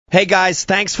Hey guys,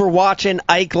 thanks for watching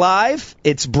Ike Live.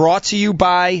 It's brought to you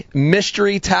by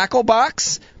Mystery Tackle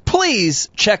Box. Please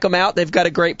check them out. They've got a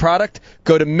great product.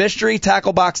 Go to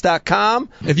mysterytacklebox.com.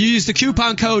 If you use the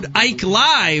coupon code Ike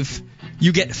Live,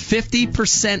 you get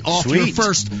 50% off your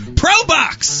first Pro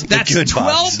Box. That's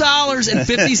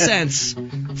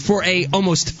 $12.50 for a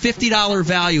almost $50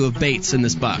 value of baits in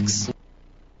this box.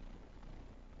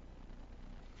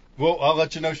 Well, I'll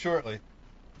let you know shortly.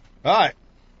 All right.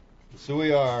 So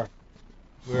we're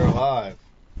live.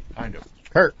 Kind of.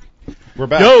 Kurt, we're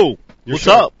back. Yo, what's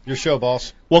up? Your show,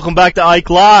 boss. Welcome back to Ike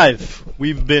Live.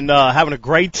 We've been having a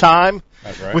great time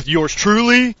with yours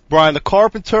truly, Brian the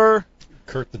Carpenter.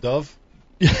 Kurt the Dove.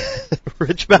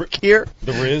 Rich back here.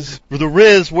 The Riz. The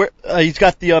Riz. He's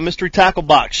got the Mystery Tackle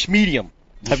Box, Schmedium.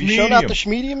 Have you shown out the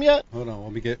Schmedium yet? Hold on,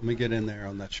 let me get in there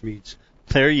on that Schmeeds.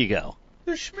 There you go.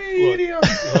 The Schmedium.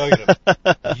 Look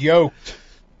at him. Yoked.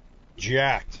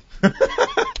 Jacked.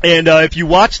 And if you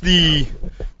watch the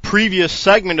previous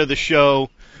segment of the show,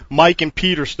 Mike and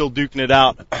Pete are still duking it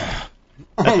out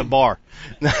at the bar.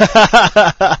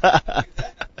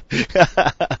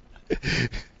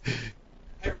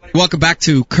 Welcome back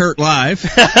to Kurt Live.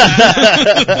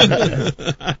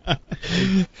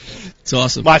 It's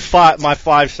awesome. My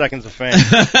 5 seconds of fame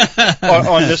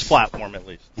on this platform, at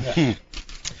least. Yeah.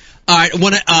 All right, I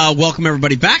want to welcome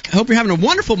everybody back. Hope you're having a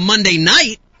wonderful Monday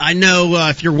night. I know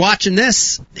if you're watching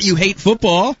this, you hate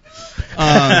football,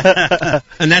 and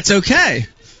that's okay.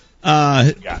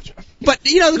 Gotcha. But,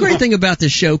 the great thing about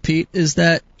this show, Pete, is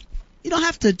that you don't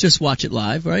have to just watch it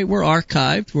live, right? We're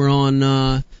archived. We're on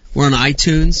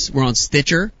iTunes. We're on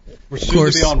Stitcher. We're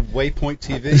soon to be on Waypoint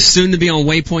TV. Soon to be on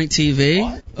Waypoint TV.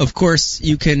 What? Of course,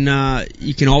 you can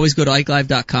always go to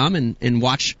IkeLive.com and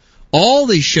watch all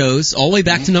these shows all the way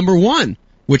back to number 1.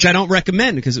 Which I don't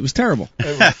recommend because it was terrible.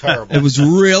 It was terrible. It was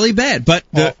really bad. But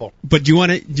awful. But do you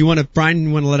want to Brian?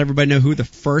 You want to let everybody know who the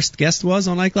first guest was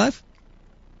on Ike Live?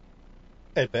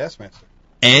 Ed Bassmaster.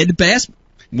 Ed Bass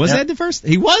was Ed the first?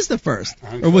 He was the first,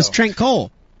 or was Trent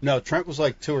Cole? No, Trent was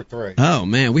like 2 or 3. Oh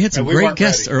man, we had some great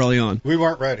guests early on. We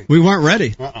weren't ready. We weren't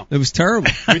ready. Uh-uh. It was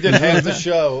terrible. We did half the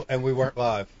show and we weren't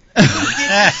live. The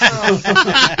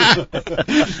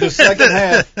second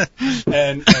half,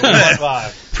 and we went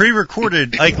live.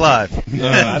 Pre-recorded Ike Live.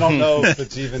 I don't know if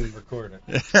it's even recorded.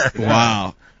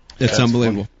 Wow. It's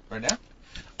unbelievable. Right now?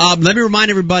 Let me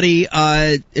remind everybody,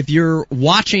 if you're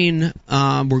watching,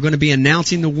 we're going to be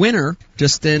announcing the winner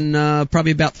just in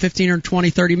probably about 15 or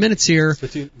 20, 30 minutes here.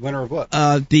 Winner of what?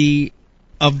 Of the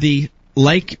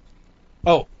lake.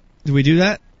 Oh. Do we do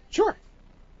that? Sure.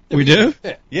 We do?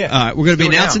 Yeah. All right, we're going to be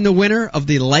announcing the winner of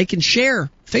the Like and Share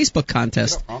Facebook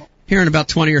contest here in about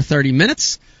 20 or 30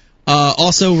 minutes.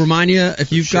 Also, remind you,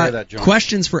 if you've got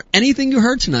questions for anything you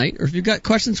heard tonight, or if you've got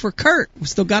questions for Kurt, we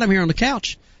still got him here on the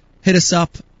couch, hit us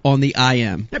up on the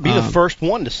IM. Yeah, be the first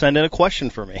one to send in a question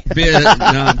for me.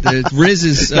 The Riz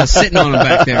is sitting on him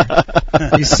back there.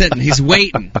 He's sitting. He's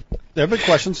waiting. There have been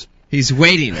questions. He's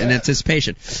waiting in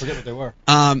anticipation. I forget what they were.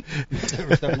 There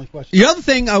was definitely questions. The other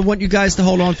thing I want you guys to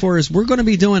hold on for is we're going to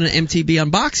be doing an MTB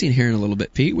unboxing here in a little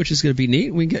bit, Pete, which is going to be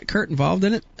neat. We can get Kurt involved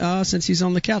in it since he's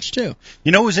on the couch, too.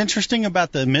 You know what was interesting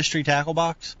about the Mystery Tackle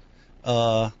Box?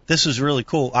 This is really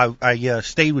cool. I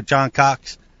stayed with John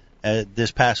Cox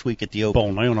this past week at the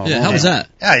Open. How was that?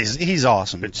 Yeah, he's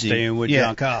awesome. Been staying with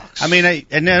John Cox. I mean, I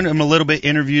then him a little bit,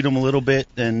 interviewed him a little bit,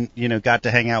 and got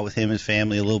to hang out with him and his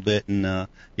family a little bit, and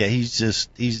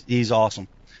he's awesome.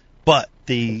 But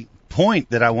the point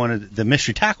that I wanted, the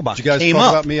Mystery Tackle Box, did you guys came talk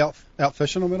up. about me out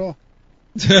fishing them at all?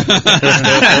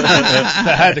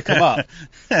 That had to come up.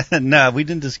 No, we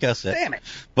didn't discuss that. Damn it!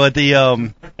 But the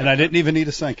and I didn't even need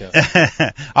a Senko.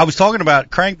 I was talking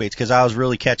about crankbaits because I was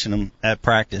really catching them at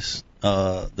practice.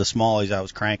 The smallies, I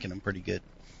was cranking them pretty good,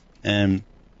 and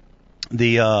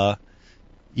the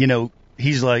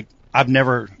he's like,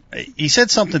 he said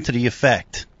something to the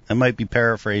effect, I might be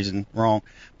paraphrasing wrong,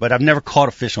 but I've never caught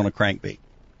a fish on a crankbait.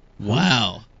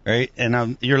 Wow. Right,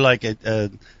 and you're like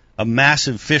a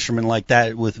massive fisherman like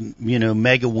that with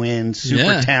mega wins,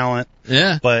 super talent.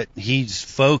 Yeah. But he's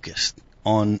focused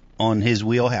on his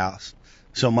wheelhouse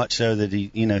so much so that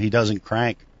he doesn't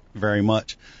crank very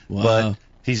much. Wow. But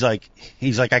he's like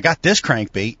I got this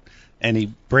crankbait, and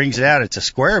he brings it out. It's a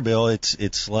square bill.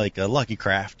 It's like a Lucky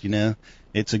Craft.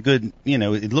 It's a good.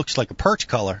 It looks like a perch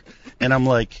color, and I'm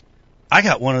like, I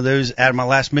got one of those out of my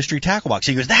last Mystery Tackle Box.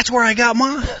 He goes, that's where I got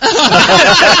mine.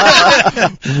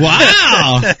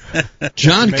 Wow.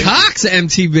 John Cox,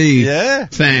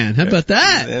 MTB fan. How about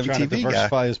that? Trying to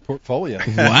diversify his portfolio.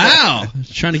 Wow.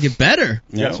 Trying to get better.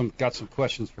 Got some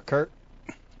questions for Kurt?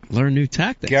 Learn new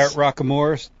tactics. Garrett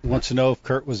Rockamore wants to know if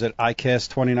Kurt was at ICAST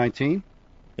 2019.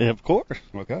 Yeah, of course.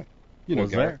 Okay. You know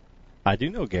Was Garrett. there. I do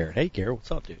know Garrett. Hey, Garrett,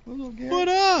 what's up, dude? What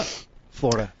up?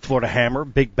 Florida Hammer,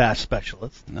 big bass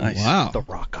specialist. Nice. Wow. The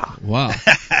Rocker. Wow.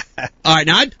 All right,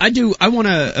 now I want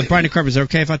to, Brian DeCarpenter, is it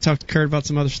okay if I talk to Kurt about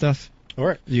some other stuff? All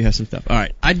right. You have some stuff. All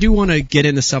right. I do want to get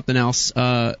into something else.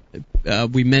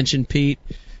 We mentioned Pete.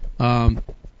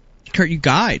 Kurt, you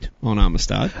guide on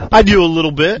Amistad. I do a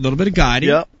little bit. A little bit of guiding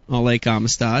Yep. on Lake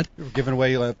Amistad. We're giving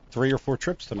away 3 or 4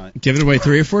 trips tonight. Giving away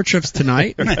 3 or 4 trips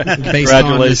tonight based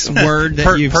on this word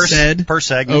that you've said per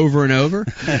segment. over and over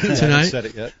I haven't tonight. said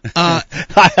it yet. I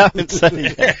haven't said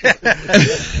it yet.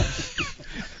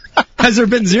 Has there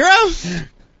been 0?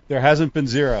 There hasn't been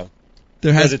 0.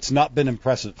 There But has. it's not been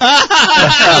impressive.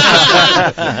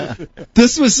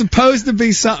 This was supposed to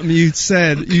be something you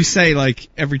say like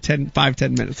every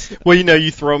 5-10 minutes. Well,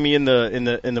 you throw me in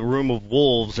the room of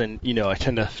wolves, and I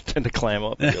tend to clam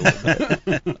up a little bit.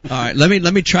 All right,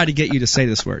 let me try to get you to say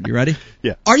this word. You ready?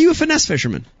 Yeah. Are you a finesse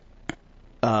fisherman?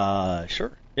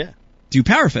 Sure. Yeah. Do you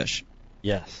power fish?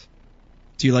 Yes,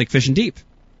 Do you like fishing deep?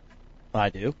 I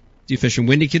do. Do you fish in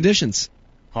windy conditions?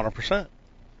 100%.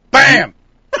 Bam!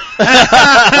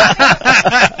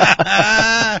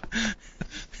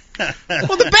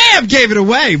 Well, the BAM gave it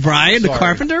away, Brian, the Sorry.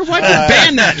 Carpenter. Why'd you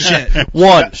ban that shit?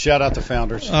 One. Shout out to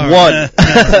Founders. One.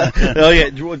 Oh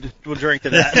yeah, we'll drink to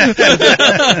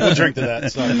that. We'll drink to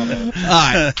that. Sorry, my bad. All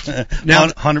right. Now,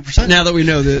 100%. now that we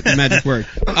know the magic word,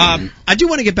 I do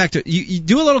want to get back to it. You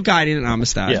do a little guiding in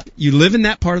Amistad. Yeah. You live in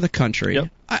that part of the country. Yep.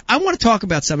 I want to talk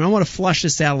about something. I want to flush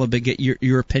this out a little bit, get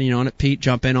your opinion on it. Pete,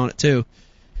 jump in on it too.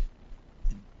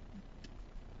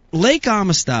 Lake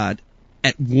Amistad,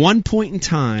 at one point in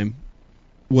time,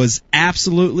 was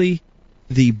absolutely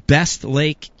the best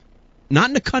lake, not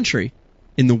in the country,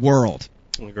 in the world.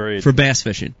 Agreed. For bass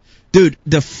fishing. Dude,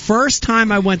 the first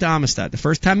time I went to Amistad, the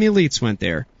first time the elites went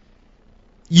there,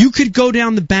 you could go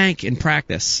down the bank and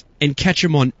practice and catch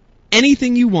them on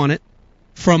anything you wanted,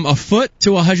 from a foot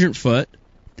to 100 foot.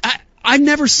 I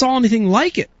never saw anything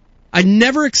like it. I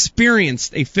never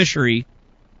experienced a fishery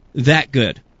that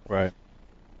good. Right.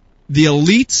 The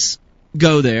elites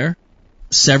go there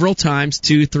several times,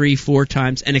 2, 3, 4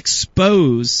 times, and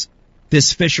expose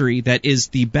this fishery that is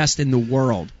the best in the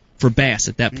world for bass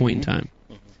at that point in time.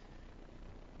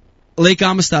 Lake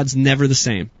Amistad's never the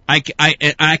same. I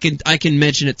can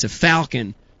mention it to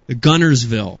Falcon,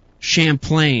 Gunnersville,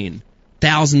 Champlain,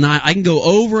 Thousand Island. I can go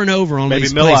over and over on Maybe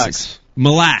these Mille places.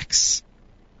 Mille Lacs,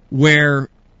 where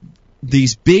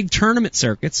these big tournament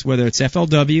circuits, whether it's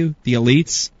FLW, the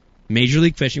elites, Major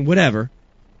League Fishing, whatever,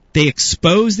 they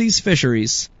expose these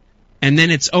fisheries, and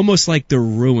then it's almost like they're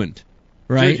ruined,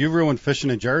 right? Dude, you ruined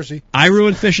fishing in Jersey. I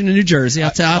ruined fishing in New Jersey.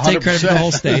 I'll take credit for the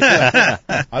whole state.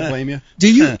 I blame you.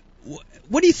 Do you?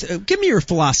 What do you? Give me your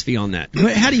philosophy on that.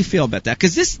 How do you feel about that?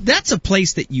 Because that's a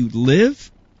place that you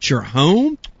live. It's your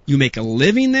home. You make a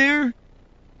living there.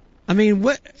 I mean,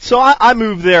 what? So I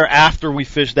moved there after we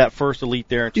fished that first elite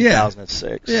there in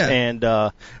 2006. Yeah. And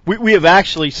we have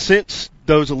actually, since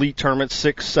those elite tournaments,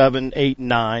 6, 7, 8,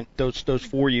 9, those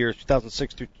 4 years,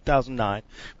 2006 through 2009,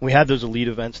 we had those elite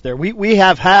events there. We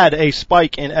have had a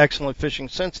spike in excellent fishing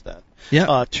since then.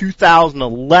 Yeah.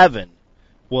 2011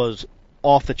 was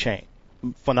off the chain.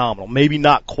 Phenomenal. Maybe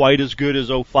not quite as good as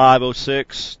 05,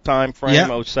 06 time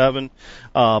frame, 07,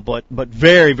 but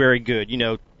very, very good.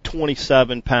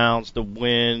 27 pounds to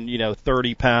win,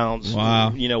 30 pounds,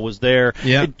 wow. Was there.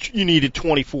 Yeah. You needed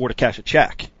 24 to cash a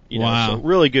check, wow. So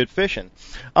really good fishing.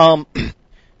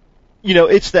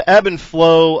 It's the ebb and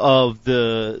flow of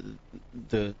the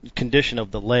condition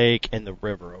of the lake and the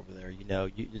river over there.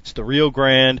 It's the Rio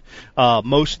Grande.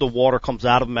 Most of the water comes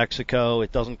out of Mexico.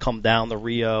 It doesn't come down the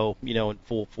Rio, in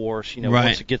full force.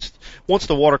 Right. Once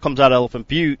the water comes out of Elephant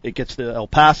Butte, it gets to El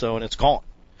Paso and it's gone.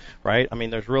 Right? I mean,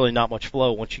 there's really not much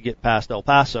flow once you get past El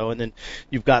Paso, and then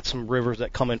you've got some rivers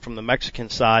that come in from the Mexican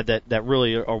side that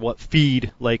really are what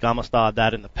feed Lake Amistad.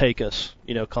 That and the Pecos,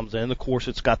 comes in. And of course,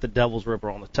 it's got the Devil's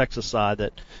River on the Texas side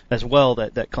that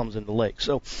comes in the lake.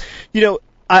 So,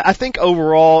 I think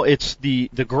overall it's the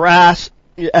grass.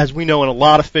 As we know in a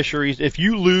lot of fisheries, if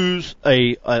you lose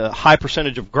a high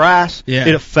percentage of grass,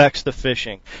 it affects the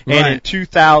fishing. Right. And in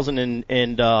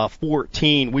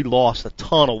 2014, we lost a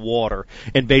ton of water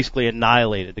and basically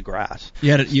annihilated the grass.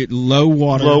 You had low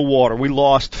water. Low water. We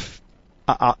lost,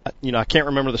 I can't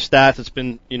remember the stats. It's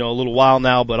been, a little while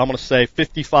now, but I'm going to say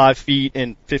 55 feet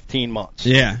in 15 months.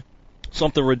 Yeah.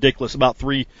 Something ridiculous, about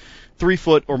 3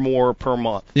 foot or more per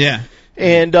month. Yeah.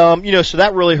 And, so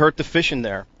that really hurt the fishing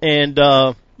there. And,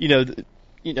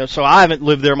 so I haven't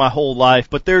lived there my whole life,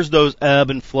 but there's those ebb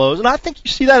and flows, and I think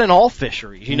you see that in all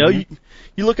fisheries.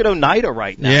 You look at Oneida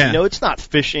right now. Yeah. It's not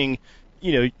fishing.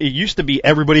 It used to be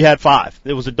everybody had 5.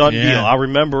 It was a done deal. I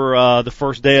remember the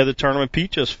first day of the tournament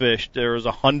Pete just fished, there was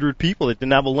 100 people that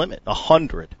didn't have a limit.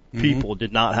 100 people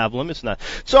did not have limits in that.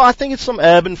 So I think it's some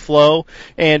ebb and flow,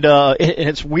 and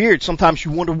it's weird. Sometimes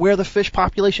you wonder where the fish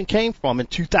population came from. In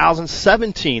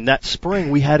 2017, that spring,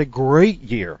 we had a great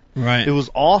year. Right. It was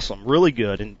awesome, really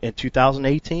good. In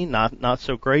 2018, not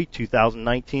so great.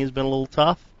 2019 has been a little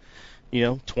tough.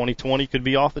 2020 could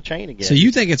be off the chain again. So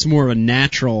you think it's more of a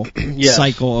natural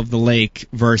cycle of the lake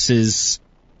versus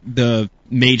the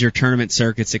major tournament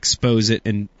circuits expose it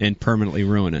and permanently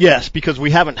ruin it? Yes, because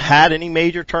we haven't had any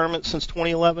major tournaments since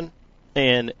 2011,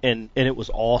 and it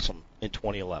was awesome in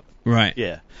 2011. Right.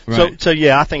 Yeah. Right. So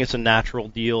yeah, I think it's a natural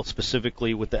deal,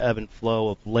 specifically with the ebb and flow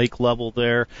of lake level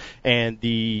there, and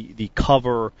the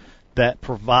cover that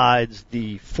provides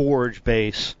the forage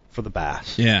base for the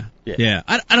bass. Yeah.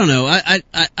 I don't know.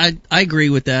 I agree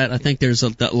with that. I think there's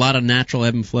a lot of natural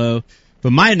ebb and flow.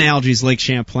 But my analogy is Lake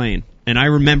Champlain. And I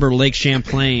remember Lake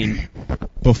Champlain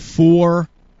before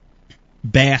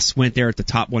bass went there at the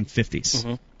top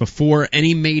 150s. Before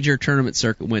any major tournament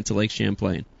circuit went to Lake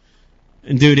Champlain.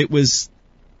 And dude, it was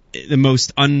the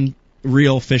most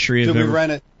unreal fishery I've ever. Did we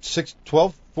rent it 6,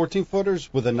 12, 14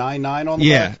 footers with a 9.9 on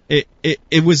the back? Yeah.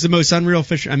 It was the most unreal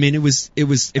fishery. I mean, it was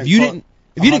if you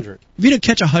didn't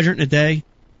catch 100 in a day,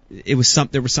 there was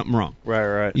something wrong.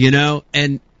 Right.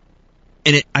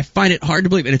 And I find it hard to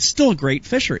believe, and it's still a great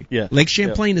fishery. Yeah. Lake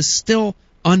Champlain is still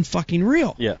unfucking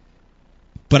real. Yeah.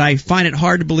 But I find it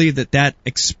hard to believe that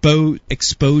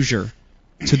exposure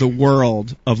to the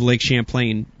world of Lake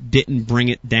Champlain didn't bring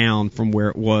it down from where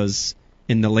it was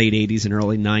in the late 80s and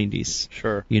early 90s.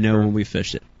 Sure. When we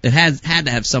fished it. It had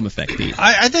to have some effect, Pete.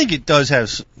 I think it does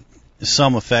have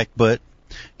some effect, but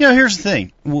here's the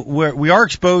thing. We are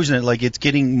exposing it like it's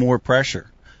getting more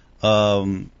pressure.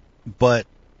 But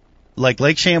like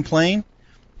Lake Champlain,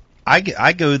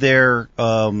 I go there,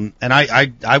 and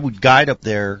I would guide up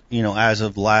there, as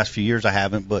of the last few years I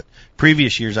haven't, but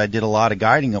previous years I did a lot of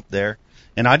guiding up there.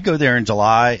 And I'd go there in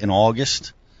July and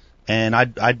August, and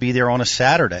I'd be there on a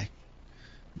Saturday,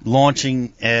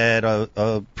 launching at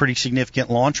a pretty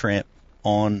significant launch ramp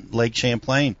on Lake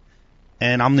Champlain.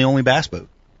 And I'm the only bass boat.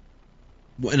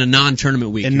 In a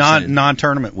non-tournament week. In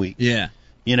non-tournament week. Yeah.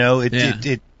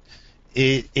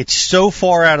 It's so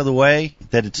far out of the way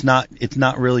that it's not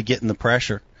really getting the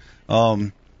pressure.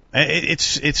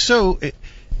 It's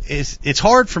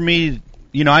hard for me.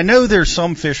 I know there's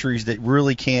some fisheries that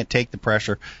really can't take the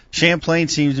pressure. Champlain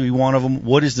seems to be one of them.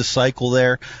 What is the cycle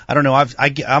there? I don't know.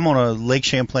 I'm on a Lake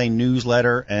Champlain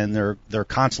newsletter, and they're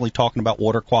constantly talking about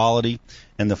water quality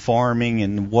and the farming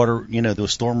and water, the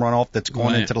storm runoff that's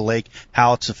going into the lake,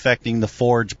 how it's affecting the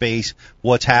forage base,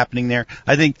 what's happening there.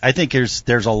 I think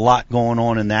there's a lot going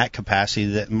on in that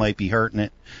capacity that might be hurting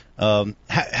it.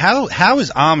 How is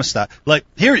Amistad? Like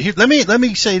here let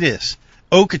me say this.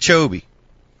 Okeechobee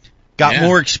got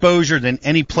more exposure than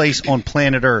any place on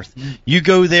planet Earth. You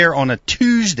go there on a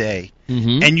Tuesday,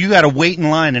 and you got to wait in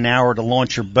line an hour to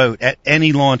launch your boat at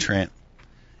any launch ramp.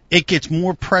 It gets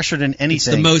more pressure than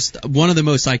anything. It's one of the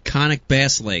most iconic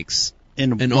bass lakes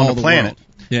in all the planet.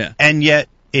 World. Yeah, and yet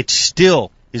it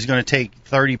still is going to take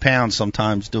 30 pounds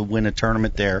sometimes to win a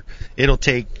tournament there. It'll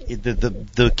take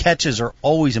the catches are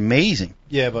always amazing.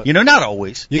 Yeah, but not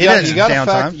always. You got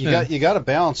to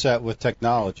balance that with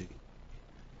technology.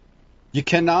 You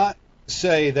cannot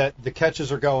say that the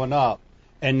catches are going up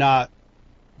and not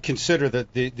consider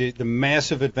that the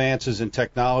massive advances in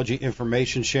technology,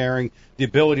 information sharing, the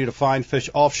ability to find fish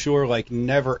offshore like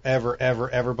never, ever, ever,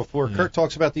 ever before. Yeah. Kurt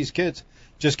talks about these kids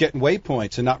just getting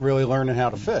waypoints and not really learning how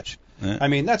to fish. Yeah. I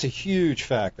mean, that's a huge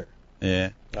factor. Yeah.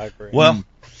 I agree. Well,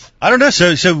 I don't know.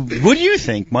 So what do you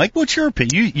think, Mike? What's your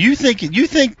opinion? You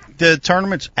think the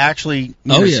tournament's actually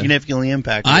significantly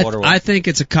impact the waterway? I think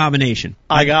it's a combination.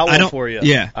 I got one for you.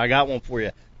 Yeah. I got one for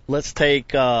you. Let's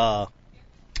take Thousand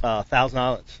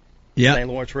Islands, St.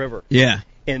 Lawrence River. Yeah.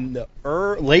 In the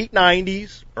late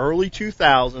 90s, early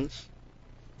 2000s,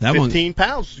 15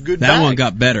 pounds is a good bag. That one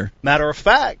got better. Matter of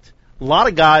fact, a lot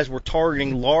of guys were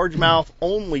targeting largemouth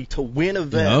only to win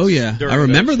events. Oh, yeah. I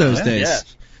remember those days.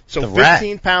 Yes. So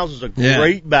 15 pounds is a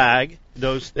great bag,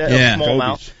 those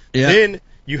smallmouth. Yeah. Then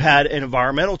you had an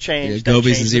environmental change. Yeah,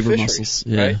 gobies and zebra mussels.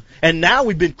 Yeah. Right? And now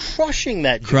we've been crushing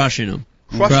that joint. Crushing them.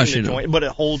 Crushing the joint, but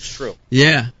it holds true.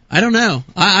 Yeah. I don't know.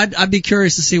 I'd be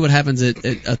curious to see what happens at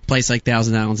a place like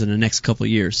Thousand Islands in the next couple of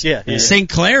years. Yeah. St.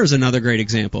 Clair is another great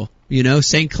example.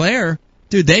 St. Clair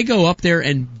Dude, they go up there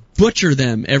and butcher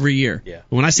them every year. Yeah.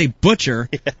 When I say butcher,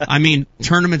 I mean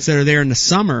tournaments that are there in the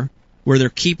summer where they're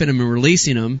keeping them and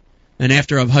releasing them. And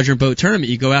after a 100-boat tournament,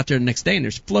 you go out there the next day and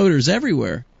there's floaters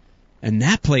everywhere. And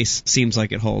that place seems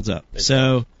like it holds up.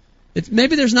 So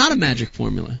maybe there's not a magic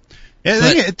formula. Yeah, I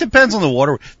think it depends on the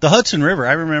water. The Hudson River,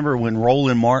 I remember when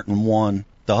Roland Martin won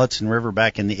the Hudson River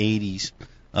back in the 80s.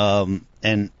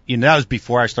 And, you know, that was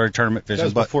before I started tournament fishing. That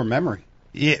was before memory.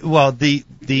 Yeah, well,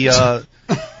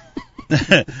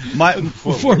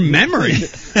 For memory.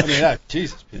 I mean,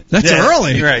 Jesus. That's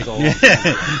early. Right.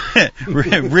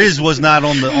 Riz was not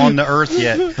on the earth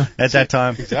yet at that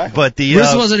time. Exactly. But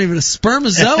Riz wasn't even a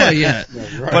spermazoa yet.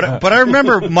 Right. But I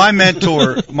remember my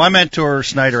mentor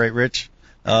Snyder, Rich,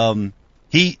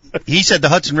 he said the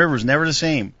Hudson River was never the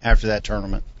same after that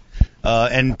tournament.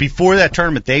 And before that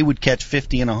tournament, they would catch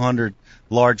 50 and 100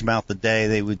 largemouth a day.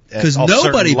 They would, because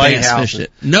nobody bass fished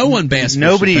it. No one bass fished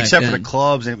nobody it except then. for the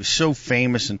clubs, and it was so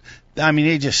famous. And I mean,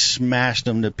 they just smashed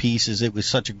them to pieces. It was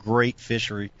such a great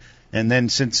fishery. And then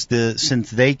since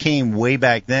they came way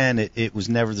back then, it was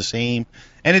never the same.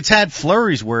 And it's had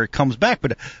flurries where it comes back,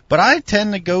 but I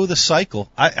tend to go the cycle.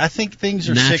 I think things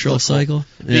are natural cyclical. cycle.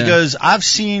 Yeah. Because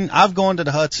I've gone to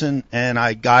the Hudson and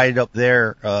I guide up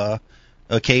there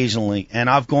occasionally, and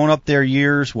I've gone up there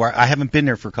years where I haven't been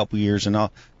there for a couple of years, and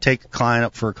I'll take a client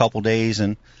up for a couple of days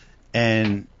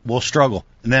and we'll struggle,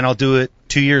 and then I'll do it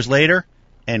 2 years later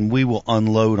and we will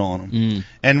unload on them.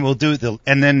 And we'll do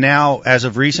and then now, as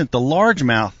of recent, the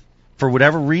largemouth for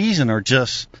whatever reason are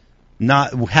just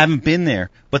haven't been there,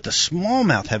 but the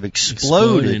smallmouth have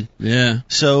exploded. Yeah.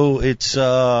 So it's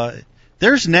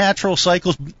there's natural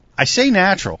cycles. I say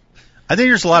natural. I think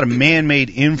there's a lot of man-made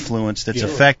influence that's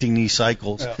affecting these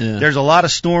cycles. Yeah. There's a lot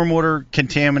of stormwater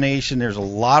contamination. There's a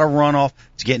lot of runoff.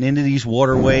 It's getting into these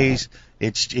waterways.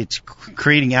 It's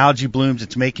creating algae blooms.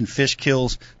 It's making fish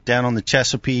kills down on the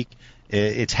Chesapeake.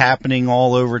 It's happening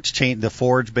all over. The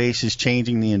forage base is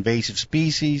changing. The invasive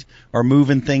species are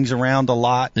moving things around a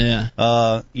lot. Yeah.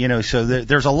 So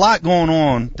there's a lot going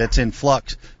on that's in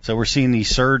flux. So we're seeing these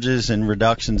surges and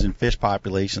reductions in fish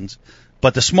populations.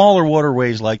 But the smaller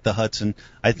waterways like the Hudson,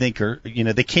 I think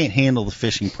they can't handle the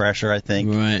fishing pressure. I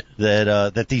think right.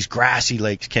 that these grassy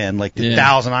lakes can, like the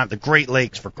Thousand Islands, the Great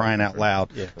Lakes, for crying out loud.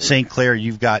 Yeah. St. Clair,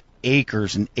 you've got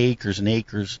acres and acres and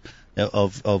acres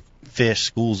of fish,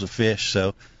 schools of fish,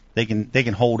 so they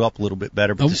can hold up a little bit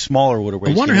better. But the smaller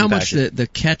waterways, I wonder how much the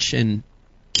catch and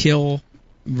kill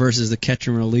versus the catch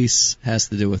and release has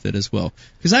to do with it as well.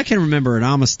 Because I can remember at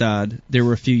Amistad, there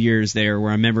were a few years there where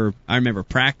I remember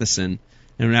practicing.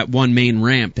 And that one main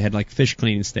ramp, they had like fish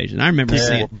cleaning station. I remember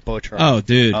seeing. Oh,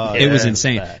 dude, it was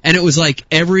insane. Bad. And it was like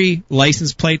every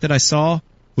license plate that I saw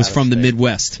was from the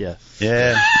Midwest. Yeah.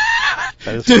 Yeah.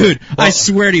 Dude, I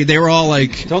swear to you, they were all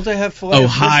like, don't they have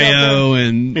Ohio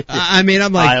and I mean,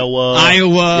 I'm like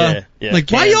Iowa. Yeah,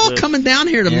 like, why y'all coming down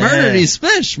here to murder these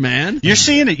fish, man? You're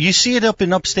seeing it. You see it up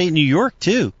in upstate New York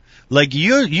too. Like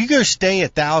you go stay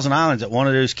at Thousand Islands at one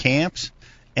of those camps.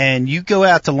 And you go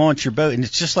out to launch your boat, and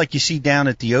it's just like you see down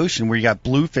at the ocean where you got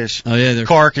bluefish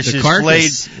carcasses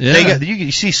filleted. Yeah.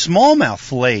 You see smallmouth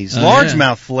fillets,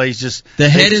 largemouth fillets, just the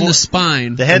head and the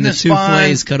spine, and the two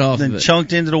fillets cut off, then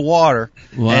chunked into the water.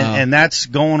 Wow. And that's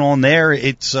going on there.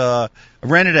 It's I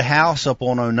rented a house up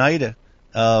on Oneida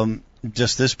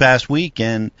just this past week,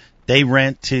 and they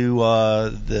rent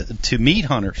to meat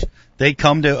hunters. They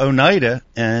come to Oneida,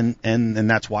 and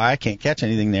that's why I can't catch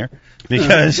anything there.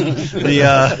 Because the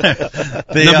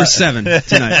number 7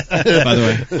 tonight, by the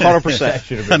way, 100%.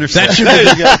 That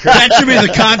should be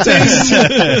the context.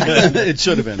 It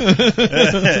should have been.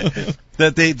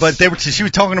 She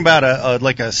was talking about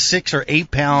a 6 or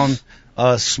 8 pound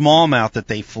smallmouth that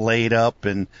they filleted up,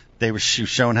 and she was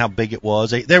showing how big it was.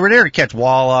 They were there to catch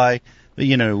walleye,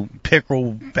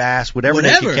 pickerel, bass, whatever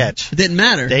they could catch. It didn't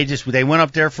matter. They went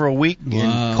up there for a week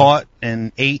and caught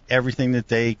and ate everything that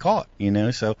they caught,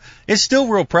 so it's still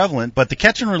real prevalent. But the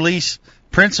catch and release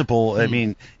principle, I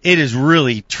mean, it has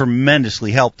really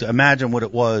tremendously helped. Imagine what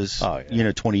it was,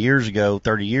 20 years ago,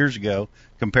 30 years ago,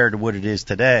 compared to what it is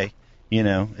today.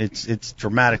 It's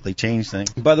dramatically changed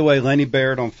things. By the way, Lenny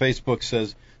Baird on Facebook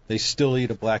says they still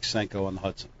eat a black Senko on the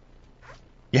Hudson.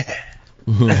 Yeah.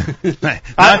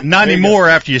 Not anymore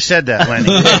after you said that, Lenny.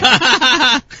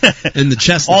 In the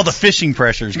chestnuts. All the fishing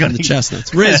pressure is going to the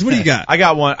chestnuts. Riz, what do you got? I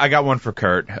got one for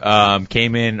Kurt.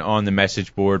 Came in on the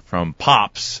message board from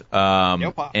Pops.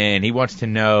 Pop. And he wants to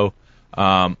know,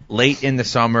 late in the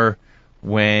summer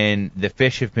when the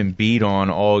fish have been beat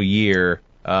on all year,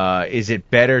 is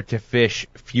it better to fish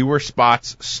fewer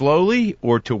spots slowly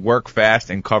or to work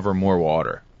fast and cover more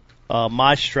water?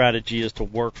 my strategy is to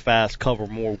work fast, cover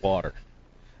more water.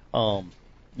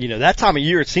 That time of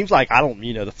year, it seems like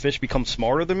the fish become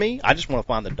smarter than me. I just want to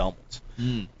find the dumb ones.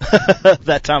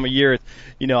 That time of year,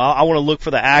 I want to look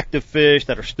for the active fish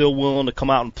that are still willing to come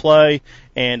out and play.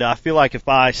 And I feel like if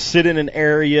I sit in an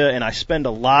area and I spend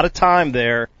a lot of time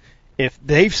there, if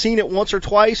they've seen it once or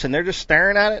twice and they're just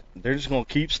staring at it, they're just going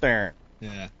to keep staring.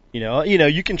 Yeah.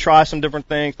 You can try some different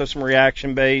things. There's some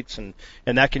reaction baits, and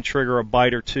that can trigger a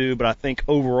bite or two. But I think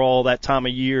overall, that time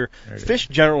of year, fish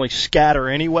generally scatter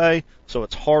anyway, so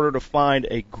it's harder to find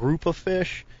a group of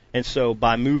fish. And so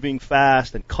by moving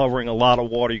fast and covering a lot of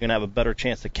water, you're going to have a better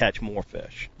chance to catch more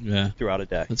fish throughout a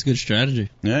day. That's a good strategy.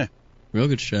 Yeah. Real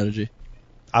good strategy.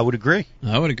 I would agree.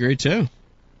 I would agree, too.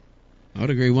 I would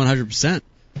agree 100%.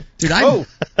 Dude,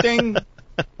 ding.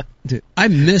 Dude, I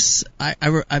was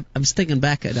thinking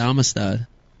back at Amistad.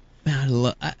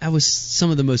 Man, I was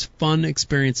some of the most fun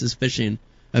experiences fishing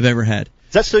I've ever had.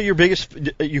 Is that still your biggest?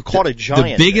 You caught a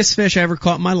giant. The biggest fish I ever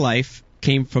caught in my life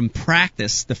came from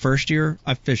practice the first year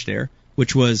I fished there,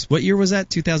 which was, what year was that?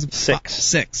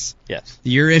 2006. Yes. The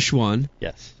year Ish won.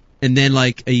 Yes. And then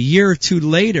like a year or two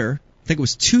later, I think it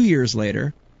was 2 years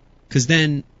later, because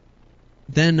then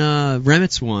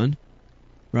Remitz won,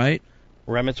 right?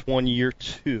 Remitz won year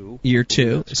 2. Year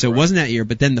 2. So it wasn't that year,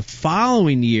 but then the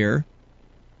following year,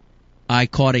 I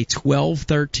caught a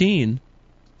 12-13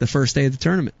 the first day of the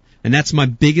tournament. And that's my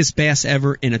biggest bass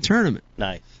ever in a tournament.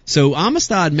 Nice. So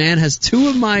Amistad, man, has two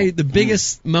of the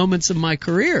biggest moments of my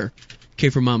career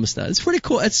came from Amistad. It's pretty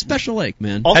cool. It's Special Lake,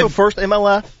 man. Also, first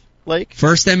MLF lake.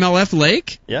 First MLF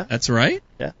lake. Yeah. That's right.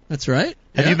 Yeah. That's right.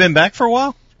 Have you been back for a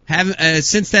while?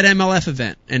 Since that MLF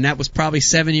event, and that was probably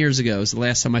 7 years ago. It was the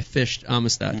last time I fished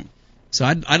Amistad. So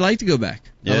I'd like to go back.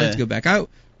 Yeah. I'd like to go back.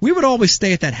 We would always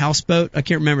stay at that houseboat. I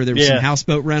can't remember. There was some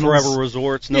houseboat rentals. Forever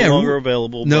Resorts, no longer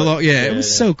available. It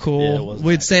was so cool.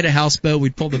 We'd stay at a houseboat.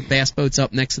 We'd pull the bass boats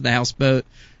up next to the houseboat,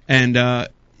 and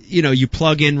you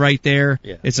plug in right there.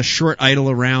 Yeah. It's a short idle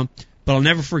around. But I'll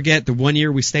never forget the 1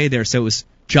 year we stayed there. So it was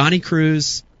Johnny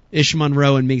Cruz, Ish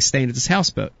Monroe, and me staying at this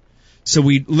houseboat. So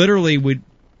we literally would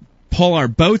pull our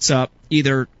boats up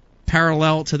either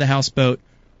parallel to the houseboat,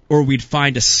 or we'd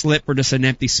find a slip or just an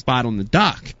empty spot on the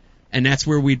dock. And that's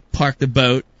where we'd park the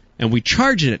boat, and we'd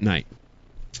charge it at night.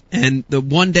 And the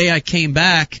one day I came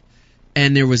back,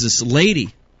 and there was this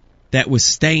lady that was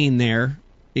staying there.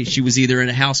 She was either in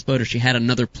a houseboat or she had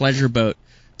another pleasure boat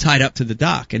tied up to the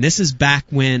dock. And this is back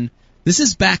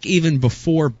even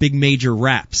before big major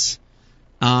wraps.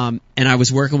 And I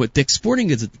was working with Dick's Sporting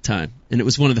Goods at the time. And it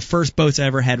was one of the first boats I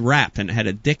ever had wrapped, and it had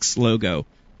a Dick's logo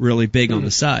really big on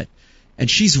the side. And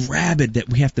she's rabid that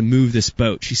we have to move this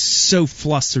boat. She's so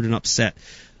flustered and upset.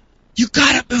 You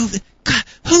gotta move it. God,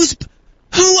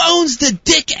 who owns the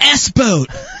Dick S boat?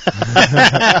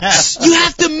 You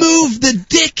have to move the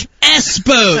Dick S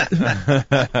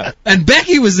boat. And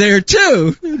Becky was there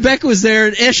too. Becky was there,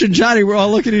 and Ish and Johnny were all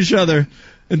looking at each other.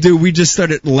 And dude, we just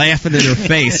started laughing in her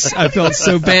face. I felt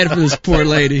so bad for this poor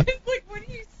lady. Like, what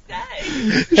do you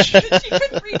say? She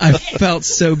couldn't read I felt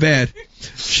so bad.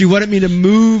 She wanted me to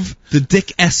move the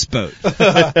Dick S boat.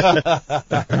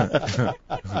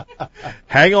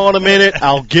 Hang on a minute,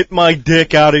 I'll get my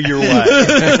dick out of your way.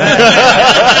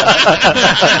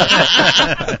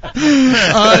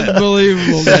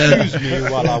 Unbelievable, man. Excuse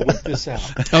me while I whip this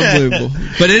out. Unbelievable.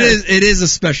 But it is a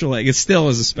special lake. It still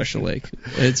is a special lake.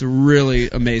 It's a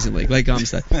really amazing lake. Lake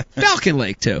Amistad. Falcon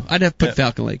Lake, too. I'd have to put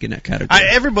Falcon Lake in that category.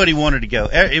 Everybody wanted to go.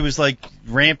 It was like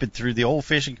rampant through the whole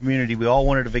fishing community. We all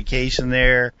wanted a vacation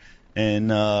there.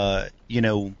 And,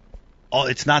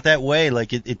 it's not that way.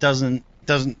 Like, it doesn't,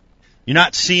 you're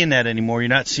not seeing that anymore. You're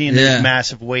not seeing these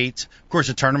massive weights. Of course,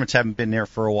 the tournaments haven't been there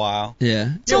for a while.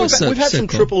 Yeah. We've had some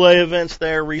AAA events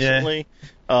there recently.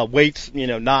 Yeah. Weights,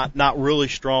 not really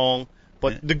strong.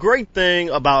 But the great thing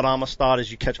about Amistad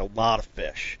is you catch a lot of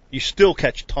fish. You still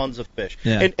catch tons of fish.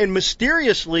 Yeah. And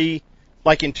mysteriously,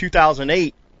 like in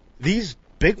 2008, these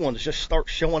big ones just start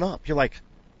showing up. You're like,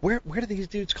 where do these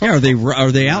dudes come from?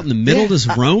 Are they out in the middle just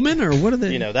roaming, or what are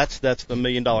they? That's the $1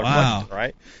 million question,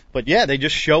 right? But yeah, they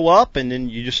just show up, and then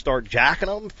you just start jacking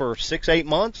them for 6-8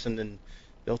 months, and then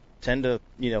they'll tend to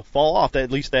fall off.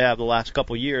 At least they have the last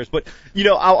couple of years. But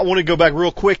I want to go back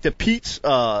real quick to Pete's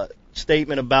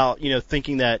statement about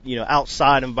thinking that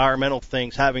outside environmental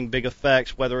things having big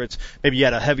effects, whether it's maybe you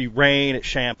had a heavy rain at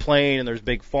Champlain and there's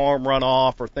big farm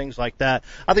runoff or things like that.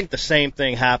 I think the same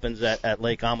thing happens at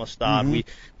Lake Amistad.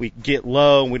 We get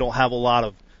low and we don't have a lot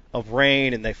of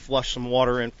rain, and they flush some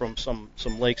water in from some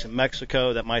lakes in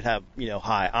Mexico that might have,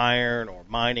 high iron or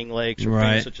mining lakes or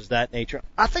things such as that nature.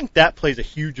 I think that plays a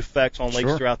huge effect on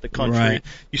lakes throughout the country. Right.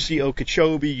 You see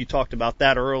Okeechobee, you talked about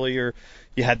that earlier.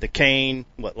 You had the cane,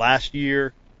 last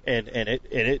year, and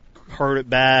it hurt it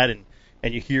bad,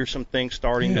 and you hear some things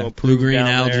starting to improve. Blue-green down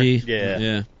algae.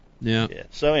 There. Yeah.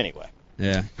 So anyway.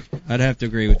 Yeah, I'd have to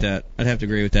agree with that.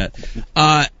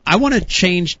 I want to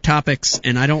change topics,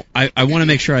 and I want to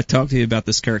make sure I talk to you about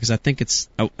this, Kurt, because I think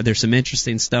there's some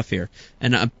interesting stuff here.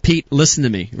 And Pete, listen to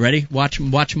me. Ready? Watch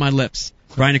my lips.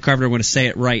 Brian and Carpenter, I'm going to say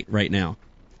it right now.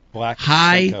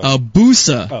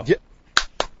 Hayabusa. Oh.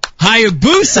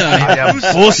 Hayabusa.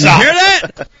 Hayabusa. You hear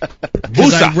that?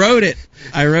 Because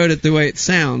I wrote it the way it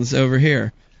sounds over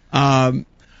here. Kurt,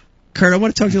 I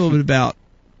want to talk to you a little bit about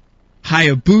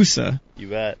Hayabusa. You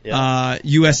bet. Yeah.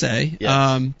 USA.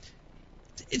 Yes.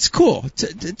 It's cool.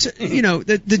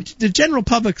 The general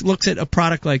public looks at a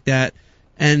product like that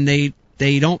and they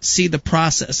don't see the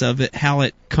process of it, how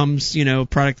it comes,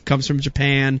 product comes from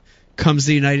Japan, comes to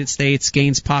the United States,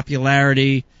 gains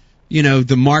popularity,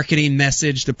 the marketing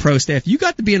message, the pro staff. You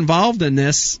got to be involved in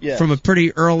this from a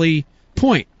pretty early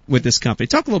point with this company.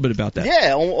 Talk a little bit about that.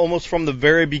 Yeah, almost from the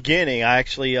very beginning. I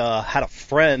actually had a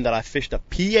friend that I fished a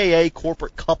PAA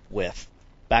Corporate Cup with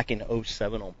back in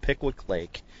 2007 on Pickwick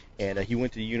Lake, and he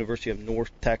went to the University of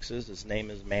North Texas. His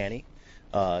name is Manny.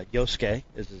 Yosuke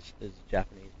is his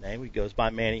Japanese name. He goes by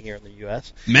Manny here in the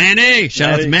U.S. Manny!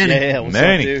 Shout out to Manny. Yeah, what's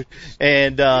Manny. up, dude?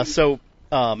 And so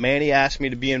Manny asked me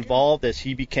to be involved as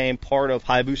he became part of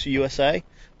Hayabusa USA,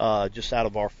 just out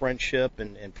of our friendship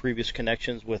and previous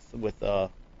connections with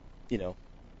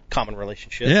common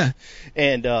relationships. Yeah.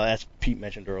 And as Pete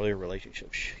mentioned earlier,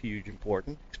 relationships huge,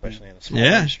 important, especially in a small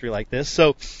industry like this.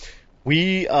 So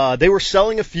they were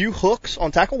selling a few hooks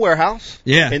on Tackle Warehouse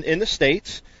in the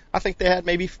States. I think they had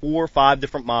maybe 4 or 5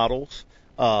 different models.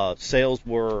 Sales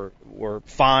were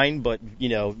fine, but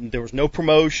there was no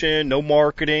promotion, no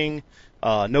marketing,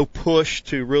 no push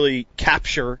to really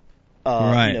capture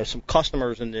some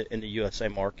customers in the USA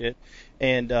market.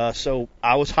 And so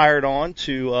I was hired on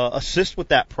to assist with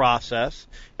that process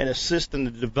and assist in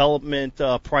the development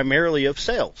primarily of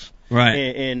sales. Right.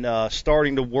 And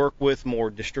starting to work with more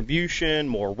distribution,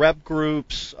 more rep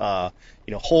groups,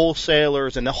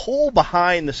 wholesalers, and the whole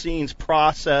behind-the-scenes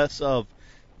process of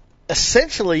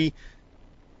essentially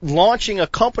launching a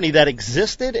company that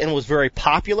existed and was very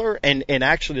popular, and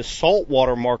actually the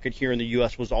saltwater market here in the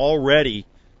U.S. was already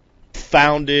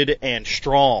founded and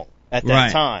strong at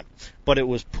that time. But it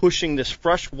was pushing this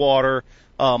freshwater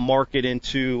market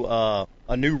into a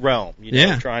new realm,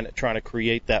 trying to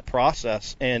create that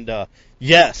process. And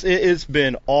yes, it's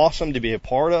been awesome to be a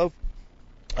part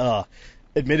of.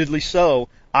 Admittedly so.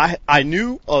 I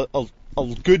knew a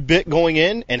good bit going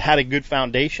in and had a good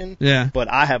foundation. Yeah. But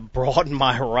I have broadened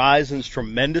my horizons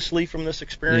tremendously from this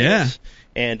experience.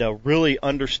 And really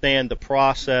understand the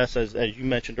process, as you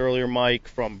mentioned earlier, Mike,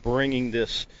 from bringing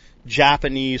this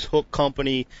Japanese hook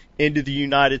company into the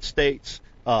United States,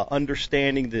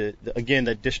 understanding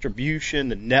the distribution,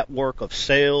 the network of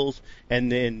sales,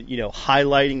 and then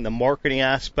highlighting the marketing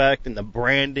aspect and the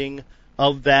branding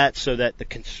of that, so that the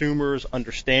consumers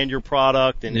understand your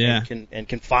product and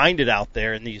can find it out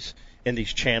there in these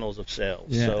channels of sales.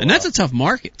 Yeah. So, and that's a tough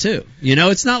market too.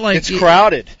 It's not like it's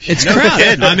crowded. It's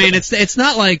crowded. I mean, it's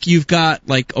not like you've got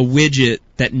like a widget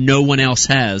that no one else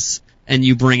has and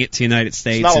you bring it to the United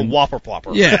States. It's not a whopper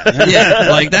plopper. Yeah.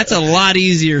 Like that's a lot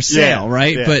easier sale,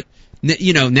 right? Yeah. But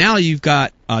now you've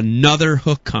got another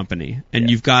hook company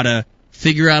and you've got to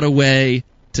figure out a way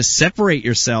to separate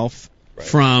yourself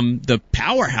from the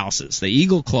powerhouses, the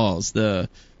Eagle Claws, the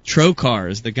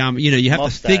Trocars, the Gamma. You have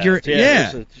Mustache, to figure it.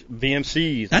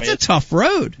 VMCs. That's a tough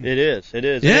road. It is.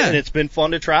 Yeah. And it's been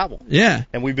fun to travel. Yeah.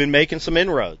 And we've been making some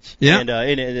inroads. Yeah. And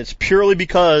it's purely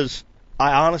because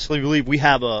I honestly believe we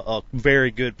have a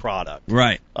very good product.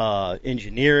 Right.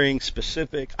 Engineering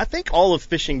specific. I think all of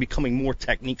fishing becoming more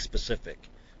technique specific.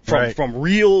 From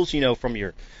reels, from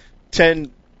your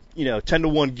 10 to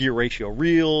 1 gear ratio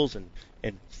reels and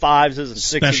 5s and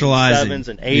 6s and 7s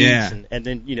and 8s and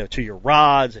then to your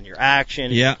rods and your action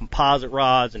and your composite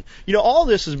rods, and all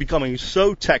this is becoming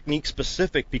so technique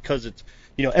specific because it's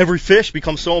every fish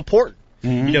becomes so important.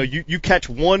 Mm-hmm. You catch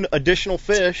one additional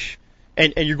fish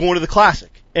and you're going to the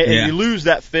classic and you lose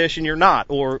that fish and you're not,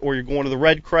 or you're going to the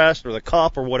red crest or the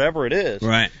cup or whatever it is.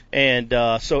 Right. And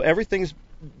so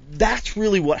that's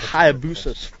really what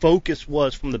Hayabusa's focus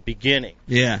was from the beginning.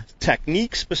 Yeah.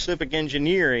 Technique specific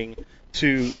engineering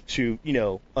to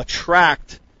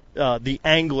attract the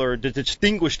angler, the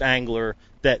distinguished angler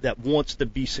that wants to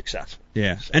be successful.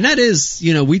 Yeah, and that is,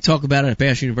 we talk about it at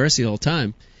Bass University all the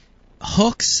time.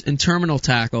 Hooks and terminal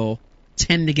tackle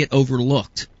tend to get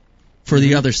overlooked for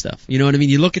the other stuff. You know what I mean?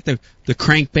 You look at the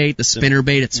crankbait, the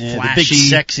spinnerbait, it's flashy. The big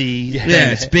sexy.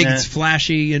 Yeah, it's big, it's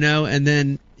flashy, and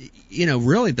then,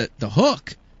 really the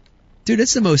hook, dude,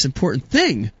 it's the most important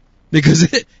thing because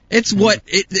it's what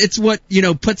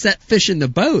puts that fish in the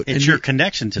boat. It's your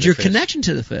connection to the fish. Your connection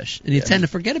to the fish, and you tend to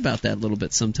forget about that a little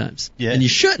bit sometimes. Yeah. And you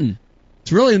shouldn't.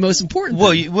 It's really the most important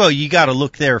thing. Well, you got to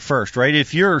look there first, right?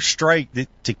 If your strike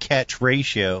to catch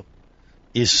ratio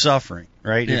is suffering,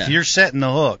 right? Yeah. If you're setting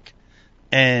the hook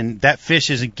and that fish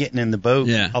isn't getting in the boat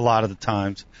a lot of the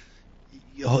times,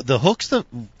 the hook's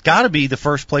got to be the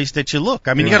first place that you look.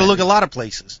 I mean, you got to look a lot of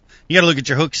places. You got to look at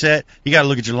your hook set. You got to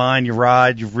look at your line, your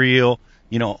rod, your reel,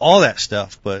 all that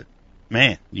stuff. But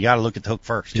man, you got to look at the hook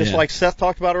first. Just like Seth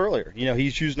talked about earlier.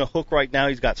 He's using a hook right now.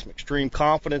 He's got some extreme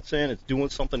confidence in. It's doing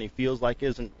something he feels like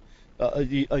isn't,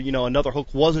 another hook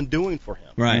wasn't doing for him.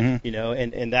 Right.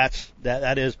 Mm-hmm. And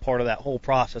that is part of that whole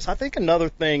process. I think another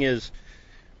thing is,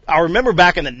 I remember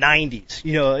back in the 90s,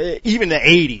 even the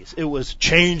 80s, it was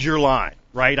change your line,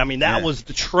 right? I mean, that was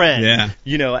the trend.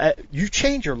 Yeah. You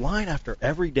change your line after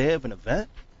every day of an event.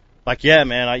 Like, yeah,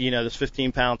 man, this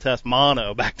 15-pound test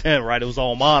mono back then, right? It was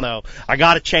all mono. I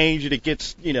got to change it. It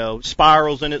gets,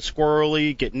 spirals in it,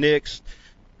 squirrely, get nicks,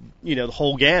 the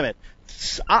whole gamut.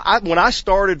 When I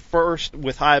started first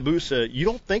with Hayabusa, you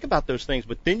don't think about those things,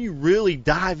 but then you really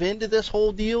dive into this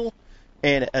whole deal,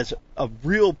 and as a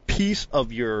real piece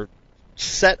of your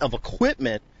set of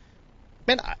equipment,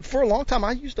 man, for a long time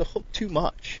I used a hook too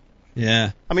much.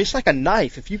 Yeah. I mean, it's like a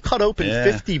knife. If you cut open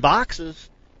 50 boxes,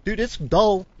 dude, it's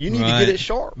dull. You need to get it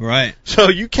sharp. Right. So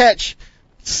you catch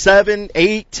 7,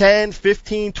 8, 10,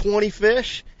 15, 20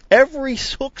 fish. Every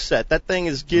hook set, that thing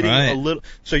is getting a little.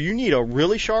 So you need a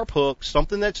really sharp hook,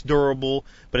 something that's durable,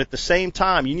 but at the same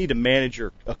time, you need to manage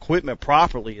your equipment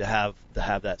properly to have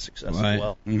that success as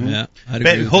well. Mm-hmm. Yeah, I'd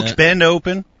agree with hooks that. bend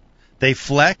open, they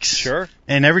flex. Sure.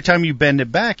 And every time you bend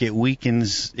it back, it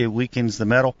weakens the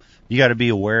metal. You got to be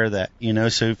aware of that,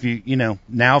 So if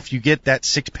now if you get that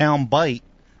 6-pound bite,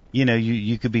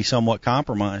 you could be somewhat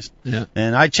compromised. Yeah.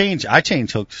 And I change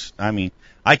hooks. I mean,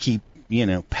 I keep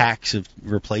packs of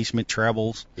replacement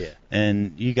trebles. Yeah.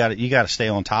 And you got to stay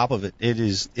on top of it. It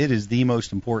is the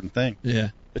most important thing. Yeah.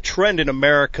 The trend in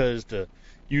America is to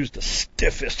use the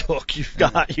stiffest hook you've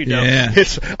got. Yeah.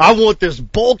 I want this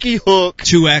bulky hook.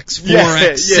 2X,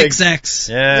 4X, 6X.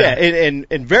 Yeah.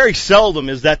 And very seldom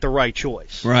is that the right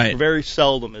choice. Right. Very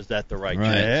seldom is that the right choice.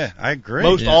 Yeah, I agree.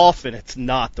 Most often it's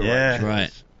not the right choice.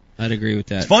 Right. I'd agree with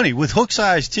that. It's funny with hook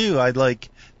size too. I'd like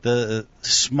the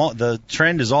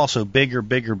trend is also bigger.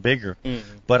 Mm-hmm.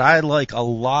 But I like a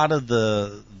lot of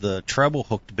the treble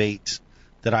hooked baits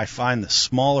that I find the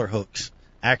smaller hooks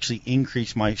actually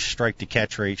increase my strike to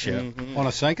catch ratio. Mm-hmm. On a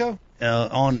Senko?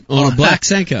 On a black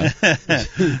Senko.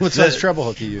 What size treble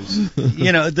hook you use?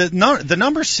 The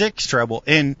number 6 treble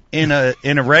in a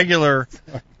regular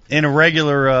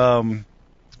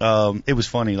it was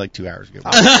funny like 2 hours ago.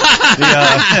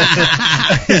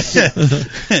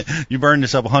 You burned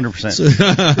this up 100%.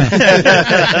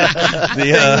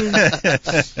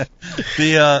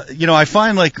 I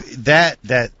find like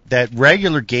that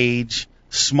regular gauge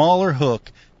smaller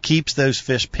hook keeps those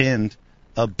fish pinned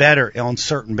better on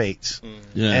certain baits.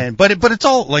 Yeah. But it's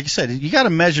all, like I said, you got to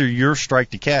measure your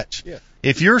strike to catch. Yeah.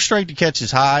 If your strike to catch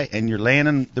is high and you're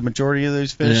landing the majority of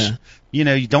those fish,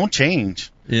 you don't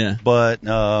change. Yeah. But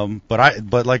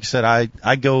like I said,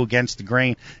 I go against the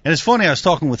grain. And it's funny, I was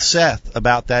talking with Seth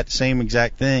about that same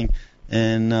exact thing,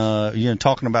 and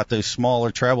talking about those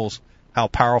smaller trebles, how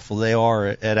powerful they are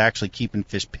at actually keeping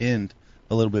fish pinned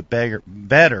a little bit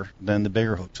better than the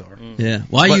bigger hooks are. Yeah.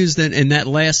 Well, I used it in that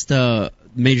last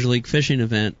Major League Fishing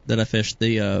event that I fished,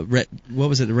 the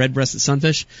red-breasted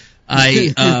sunfish.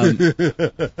 I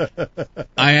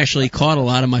actually caught a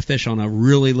lot of my fish on a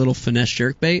really little finesse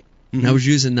jerkbait, and I was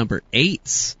using number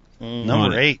 8s. Number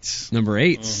 8s.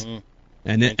 Mm-hmm.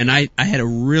 And I had a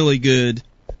really good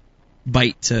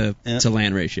bite to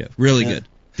land ratio. Really good.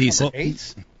 Decent.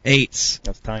 8s? 8s.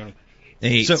 That's tiny.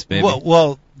 8s, baby.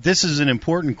 Well, this is an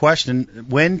important question.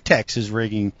 When Tex is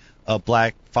rigging a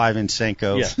black 5-inch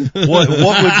Senko, what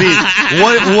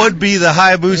would be the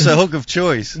Hayabusa hook of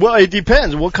choice? Well, it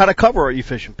depends. What kind of cover are you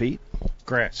fishing, Pete?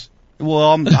 Grass.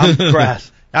 Well, I'm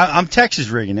Grass. I'm Texas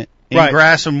rigging it in Right.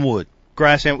 grass and wood.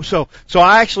 Grass animal. So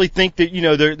I actually think that, you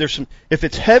know, there's some, if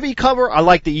it's heavy cover, I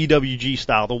like the EWG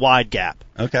style, the wide gap.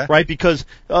 Okay. Right? Because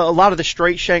a lot of the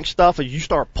straight shank stuff, as you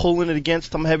start pulling it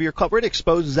against some heavier cover, it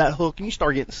exposes that hook and you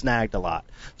start getting snagged a lot.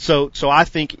 So I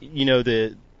think, you know,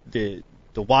 the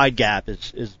wide gap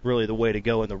is really the way to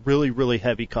go in the really, really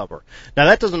heavy cover. Now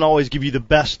that doesn't always give you the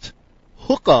best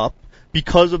hook up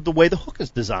because of the way the hook is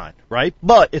designed, right?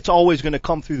 But it's always going to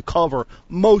come through the cover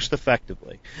most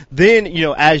effectively. Then, you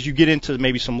know, as you get into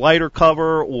maybe some lighter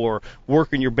cover or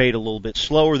working your bait a little bit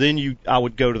slower, then I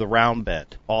would go to the round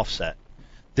bend offset.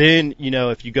 Then, you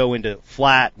know, if you go into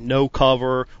flat, no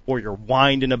cover, or you're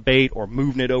winding a bait or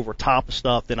moving it over top of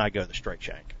stuff, then I go the straight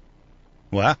shank.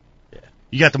 Wow.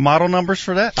 You got the model numbers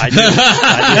for that? I do.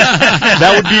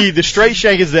 That would be the straight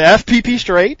shank is the FPP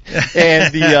straight,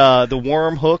 and the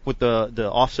worm hook with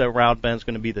the offset round bend is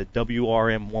going to be the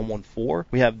WRM 114.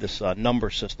 We have this number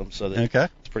system, so that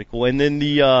it's pretty cool. And then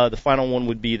the final one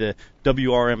would be the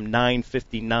WRM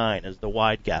 959 as the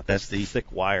wide gap. That's the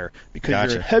thick wire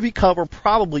because you're in heavy cover,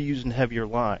 probably using heavier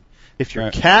line. If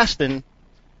you're casting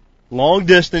long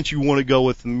distance, you want to go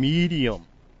with medium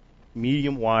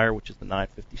wire, which is the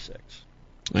 956.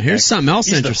 Well, here's something else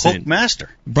He's interesting. The hook master.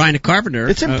 Brian the Carpenter.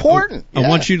 It's important. I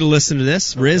want you to listen to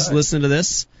this. Riz, listen to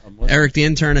this. Eric the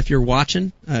intern, if you're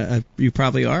watching, you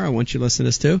probably are. I want you to listen to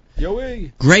this too.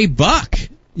 Yo-wee. Gray Buck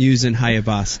using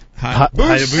Hayabusa.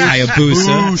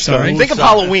 Sorry. Think of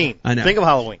Halloween. I know. Think of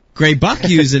Halloween. Gray Buck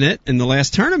using it in the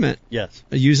last tournament. Yes.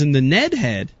 Using the Ned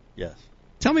head. Yes.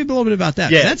 Tell me a little bit about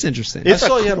that. Yeah. That's interesting. I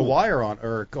saw you had a wire on,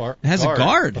 or it has a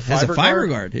guard. It has a fiber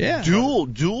guard. Yeah.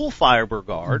 Dual fiber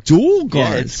guard. Dual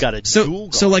guard. Yeah, it's got a dual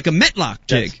guard. So like a Metlock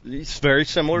jig. It's very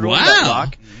similar to Wow. a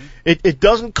Metlock. It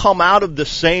doesn't come out of the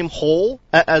same hole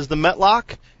as the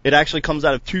Metlock. It actually comes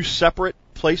out of two separate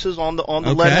places on the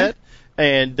lead head.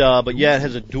 And but yeah, it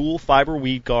has a dual fiber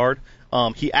weed guard.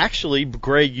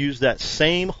 Gray used that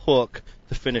same hook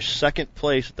to finish second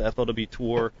place at the FLW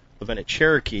Tour event at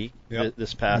Cherokee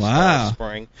this past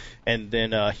spring, and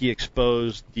then he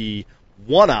exposed the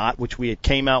 1-aught, which we had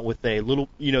came out with a little,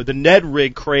 you know, the Ned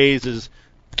rig craze is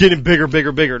getting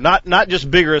bigger. Not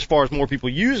just bigger as far as more people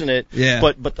using it,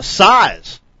 but the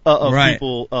size of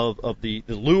people of the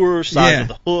lure size of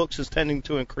the hooks is tending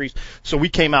to increase. So we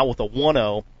came out with a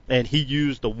 1.0, and he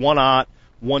used the 1-aught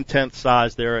 1/10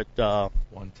 size there at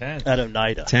 1/10 at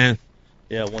Oneida. 10.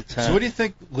 Yeah, 1/10. So what do you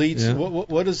think leads? Yeah.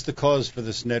 What is the cause for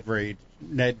this Ned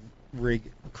rig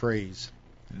craze?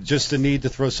 Just the need to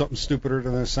throw something stupider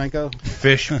than a Senko?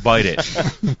 Fish bite it.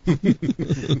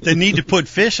 The need to put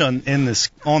fish on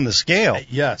the scale.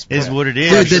 Yes, is what it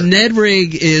is. Dude, the Ned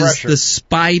rig is the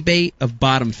spy bait of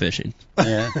bottom fishing.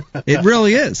 Yeah. It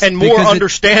really is, and more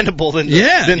understandable than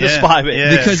the spy bait.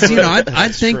 Yeah. Because I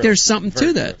think there's something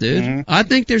to that, dude. Mm-hmm. I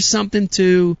think there's something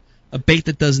to a bait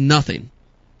that does nothing,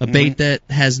 a bait that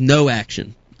has no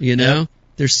action. You know,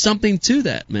 there's something to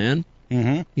that, man.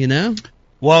 Mm-hmm. You know.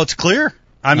 Well, it's clear.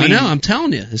 I mean, I know. I'm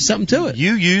telling you, there's something to it.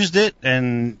 You used it,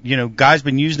 and guys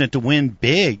been using it to win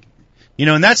big.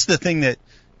 And that's the thing that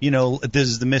this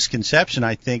is the misconception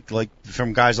I think, like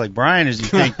from guys like Brian, is you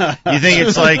think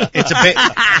it's like it's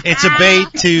a bait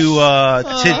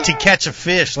to catch a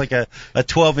fish, like a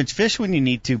 12-inch fish when you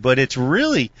need to, but it's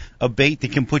really a bait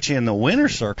that can put you in the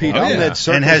winner's circle. Pete, and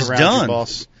has done. You,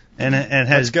 boss. And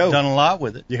has done a lot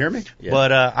with it. You hear me? Yeah.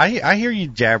 But I hear you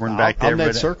jabbering back there. I'll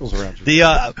net circles around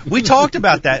you. We talked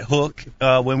about that hook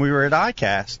when we were at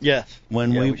ICAST. Yes.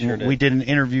 When we did an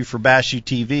interview for Bashu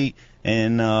TV,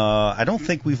 and I don't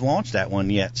think we've launched that one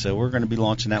yet, so we're going to be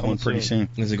launching that one pretty soon.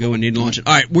 That's a good one. Need to launch it.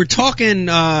 All right, we're talking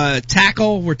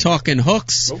tackle. We're talking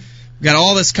hooks. Oh. We got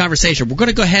all this conversation. We're going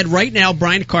to go ahead right now,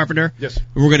 Brian Carpenter. Yes.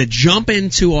 We're going to jump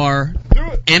into our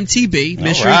MTB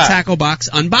Mystery Tackle Box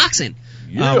unboxing.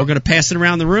 Yeah. We're going to pass it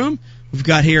around the room. We've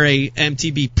got here a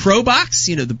MTB Pro Box,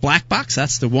 the black box.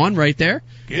 That's the one right there.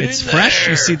 It's fresh.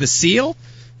 You see the seal.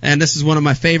 And this is one of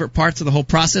my favorite parts of the whole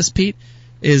process, Pete,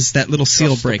 is that little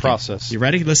seal breaking. Process. You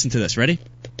ready? Listen to this. Ready?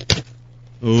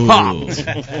 Ooh.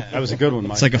 That was a good one,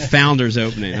 Mike. It's like a founder's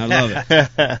opening. I love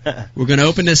it. We're going to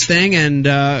open this thing, and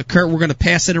Kurt, we're going to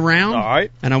pass it around. All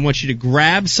right. And I want you to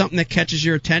grab something that catches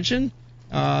your attention.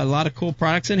 A lot of cool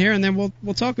products in here, and then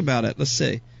we'll talk about it. Let's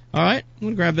see. All right, I'm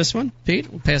going to grab this one.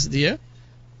 Pete, we'll pass it to you.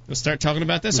 We'll start talking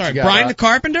about this. All right, Brian the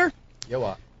Carpenter. Yeah,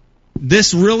 what?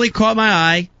 This really caught my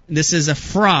eye. This is a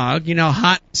frog. You know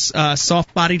how hot,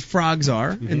 soft-bodied frogs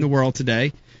are in the world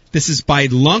today. This is by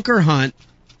Lunker Hunt.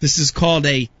 This is called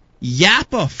a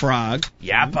Yappa frog.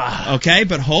 Yappa. Okay,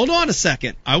 but hold on a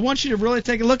second. I want you to really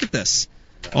take a look at this.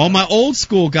 All my old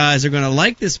school guys are going to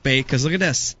like this bait because look at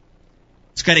this.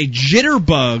 It's got a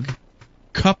jitterbug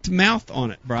cupped mouth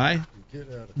on it, Bri.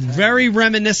 Very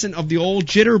reminiscent of the old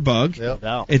jitterbug. Yep.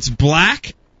 No. It's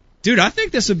black. Dude, I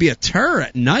think this would be a turr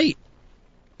at night.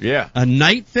 Yeah. A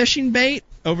night fishing bait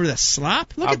over the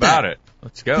slop. Look How at that. about it?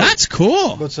 Let's go. That's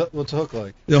cool. What's the hook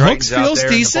like? The Triton's hook out feels there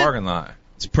in the decent. parking lot.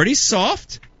 It's pretty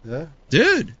soft. Yeah.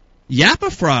 Dude,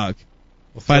 Yappa Frog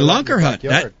by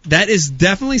Lunkerhut. That is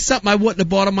definitely something I wouldn't have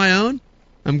bought on my own.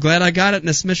 I'm glad I got it in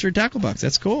this mystery tackle box.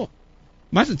 That's cool.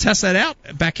 Might have to test that out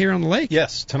back here on the lake.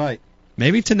 Yes, tonight.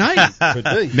 Maybe tonight. Could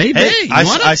be. Maybe. Hey, You I,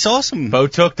 want I it? saw some.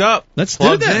 Boat's hooked up. Let's do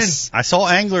Plugged this. I saw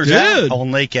anglers Dude. out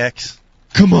on Lake X.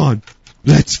 Come on.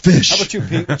 Let's fish. How about you,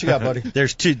 Pete? What you got, buddy? There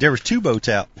was two boats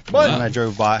out What? when I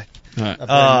drove by. All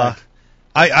right.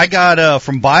 I got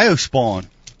from Biospawn.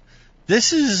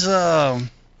 This is kind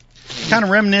of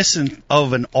reminiscent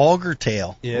of an auger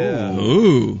tail. Yeah.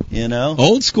 Ooh. You know,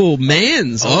 Old school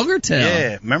man's auger tail.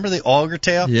 Yeah, remember the auger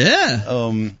tail?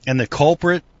 Yeah. And the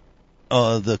culprit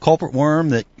worm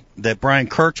that Brian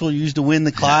Kirchel used to win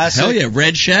the classic. Hell yeah,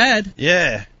 red shad.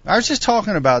 Yeah, I was just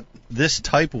talking about this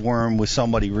type of worm with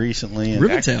somebody recently. And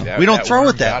Ribbon-tail. we don't throw worm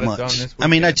it that got us done much. this I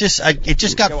mean, it weekend.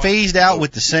 just got phased out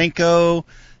with the Senko.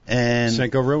 And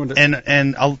Senko ruined it. And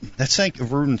that Senko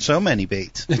ruined so many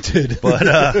baits. It did.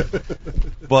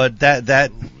 But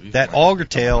that auger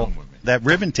tail, that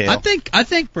ribbon tail. I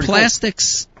think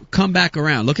plastics come back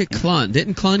around. Look at Clun.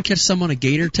 Didn't Clun catch some on a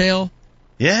gator tail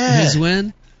in yeah, his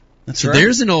win? that's So right.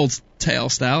 there's an old tail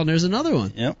style, and there's another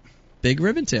one. Yep, Big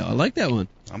ribbon tail. I like that one.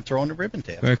 I'm throwing the ribbon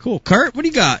tail. Very cool. Kurt, what do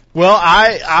you got? Well,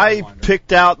 I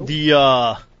picked out the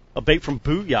a bait from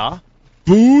Booyah.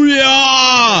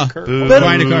 Booyah!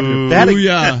 Brian Carpenter. They had a-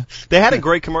 Booyah! They had a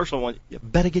great commercial one. You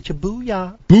better get your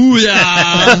Booyah.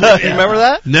 Booyah! You remember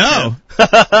that? No.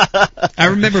 I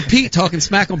remember Pete talking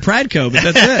smack on Pradco,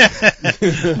 but that's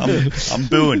it. I'm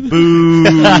booing. Boo.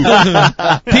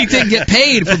 Pete didn't get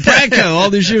paid for Pradco all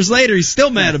these years later. He's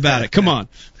still mad about it. Come on.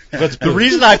 The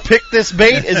reason I picked this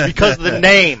bait is because of the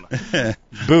name.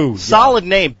 Boo. Solid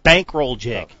name, Bankroll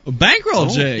Jig. A bankroll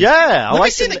jig. Yeah, I Let me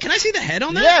like see the- Can I see the head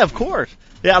on that? Yeah, of course.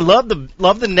 Yeah, I love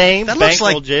the name, That looks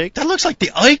Bankroll like Jig. that looks like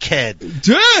the Ike head, Dude!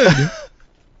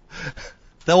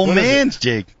 the old What is man's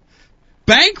jig.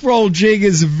 Bankroll jig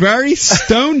is very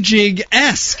stone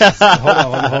jig-esque. Hold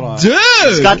on. Dude!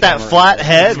 It's got that flat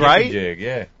head, right? Jig,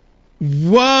 yeah.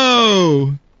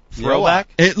 Whoa! Throwback.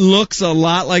 It looks a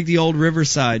lot like the old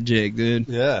Riverside jig, dude.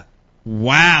 Yeah.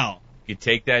 Wow. You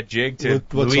take that jig to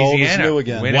What's old is Louisiana. new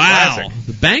again. Win a Wow. classic.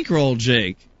 The bankroll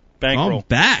jig. Bankroll. I'm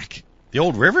back. The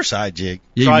old Riverside jig.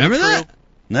 Yeah, you Tried remember and true. that?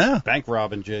 No. Bank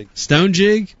robbing jig. Stone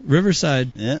jig,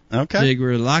 Riverside Yeah. Okay. jig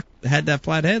where had that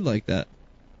flat head like that.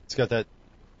 It's got that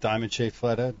diamond-shaped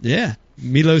flathead. Yeah.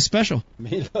 Milo special.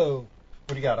 Milo. What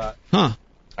do you got? Huh.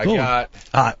 I Cool.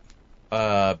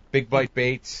 got Big Bite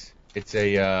Baits. It's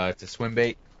a swim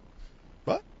bait.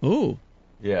 Ooh.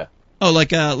 Yeah. Oh,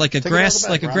 like a it out grass of the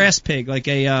like back, a grass pig, like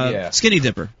a Yeah. skinny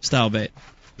dipper style bait.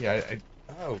 Yeah.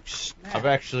 Oh, snap. I've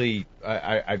actually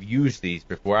I've used these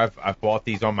before. I've bought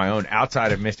these on my own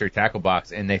outside of Mystery Tackle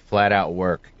Box, and they flat out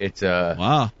work. It's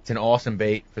Wow. it's an awesome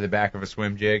bait for the back of a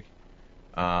swim jig.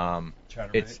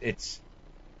 It's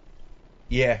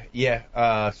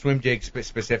swim jig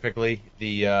specifically.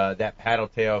 The that paddle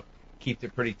tail keeps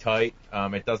it pretty tight.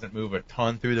 It doesn't move a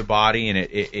ton through the body, and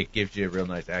it gives you a real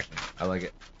nice action. I like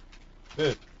it.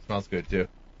 Good. Smells good too.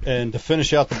 And to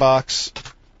finish out the box,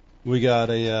 we got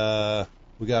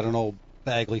an old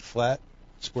Bagley flat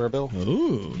square bill.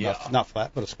 Ooh. Yeah. Not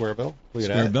flat, but a square bill. Look at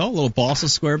Square that. bill, a little boss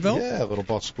of square bill. Yeah, a little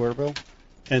boss square bill.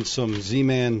 And some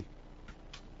Z-Man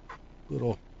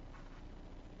little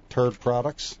turd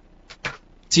products.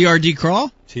 TRD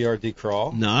crawl. TRD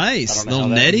crawl. I Nice. don't know Little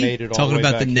how that Netty. made it all Talking the way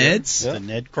about the back here. Neds. Yep. The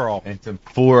Ned Crawl. And some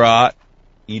 4-aught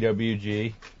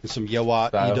EWG. And some Yowat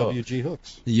Style EWG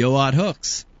hooks. The Yoat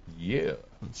hooks. Yeah.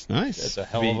 That's nice. That's a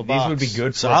hell of a box. These would be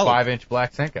good for Solid. a 5-inch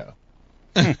black Senko.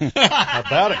 How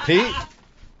about it, Pete?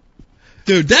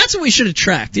 Dude, that's what we should have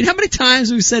tracked. You know how many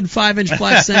times we've said 5-inch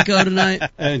black Senko tonight?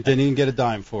 And didn't even get a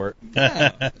dime for it.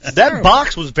 That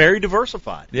box was very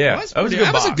diversified. Yeah, that was a good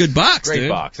That box. was a good box, Great dude.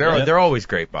 box. They're always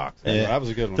great boxes. Yeah, that was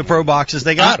a good one. The pro boxes,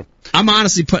 they got them. I'm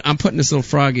honestly I'm putting this little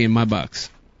froggy in my box.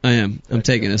 I am. I'm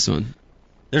taking this one.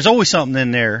 There's always something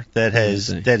in there that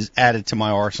Amazing. is added to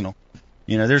my arsenal.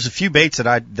 You know, there's a few baits that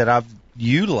I've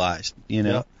utilized. You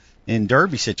know, in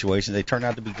derby situations, they turn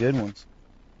out to be good ones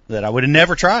that I would have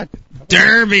never tried.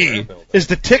 Derby, Is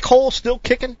the tick hole still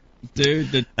kicking?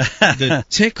 dude. The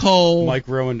tick hole. Mike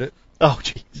ruined it. Oh,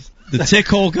 jeez. The tick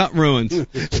hole got ruined.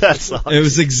 That sucks. It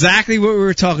was exactly what we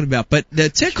were talking about. But the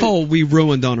tick hole we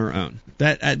ruined on our own.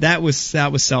 That was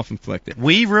self-inflicted.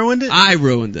 We ruined it. I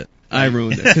ruined it. I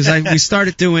ruined it because we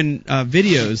started doing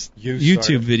videos,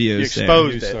 YouTube videos. You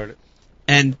exposed there. it.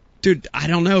 And dude, I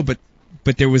don't know, but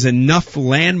there was enough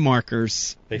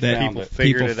landmarkers that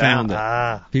people found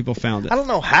it. People found it. I don't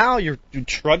know how you're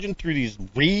trudging through these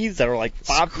weeds that are like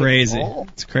 5 feet tall.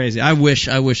 It's crazy. I wish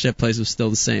that place was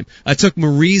still the same. I took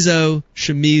Marizo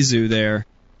Shimizu there,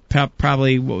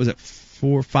 probably what was it,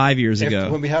 4 or 5 years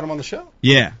ago. When we had him on the show.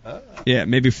 Yeah, yeah,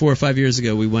 maybe 4 or 5 years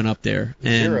ago we went up there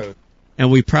and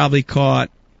we probably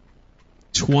caught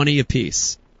 20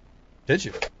 apiece. Did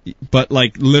you? But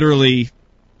like literally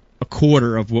a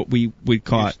quarter of what we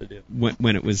caught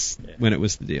when it was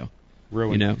the deal.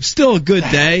 Ruined. You know, still a good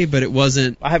day, but it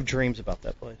wasn't. I have dreams about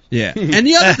that place. Yeah, and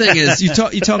the other thing is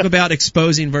you talk about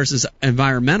exposing versus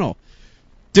environmental.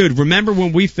 Dude, remember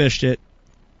when we fished it?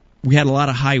 We had a lot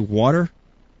of high water.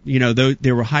 You know,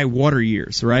 there were high water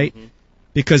years, right? Mm-hmm.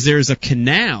 Because there's a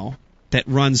canal that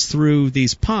runs through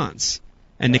these ponds,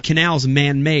 and the canal's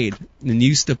man-made, and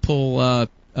used to pull.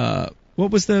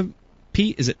 What was the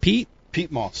peat? Is it peat? Peat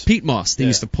moss. Peat moss they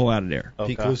used to pull out of there.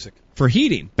 Okay. Peat Klusic. For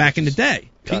heating back in the day.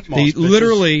 Peat moss. They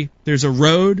literally, there's a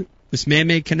road, this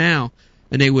man-made canal,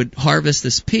 and they would harvest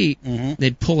this peat. Mm-hmm.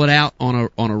 They'd pull it out on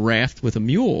a raft with a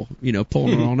mule, you know,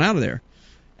 pulling it on out of there.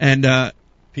 And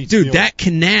dude, mule. that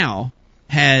canal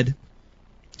had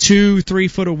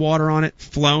 2-3 foot of water on it,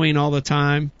 flowing all the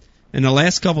time. And the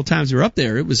last couple times we were up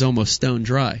there, it was almost stone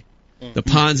dry. The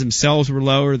ponds themselves were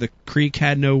lower. The creek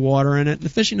had no water in it. The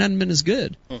fishing hadn't been as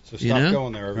good. So stop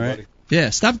going there, everybody. Right.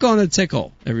 Yeah, stop going to the tick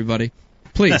hole, everybody.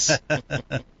 Please.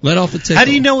 Let off the tick hole. How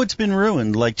do you know it's been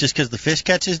ruined? Like just because the fish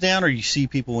catches down, or you see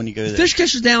people when you go there? Fish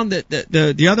catches down.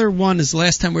 The other one is the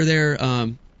last time we were there,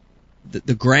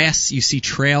 the grass, you see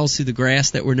trails through the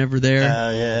grass that were never there.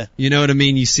 Yeah. You know what I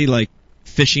mean? You see like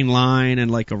fishing line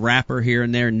and like a wrapper here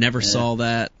and there. Never saw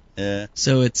that. Yeah.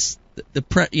 So it's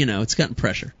it's gotten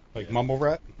pressure. Like mumble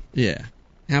rat? Yeah.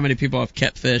 How many people have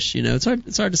kept fish? You know, it's hard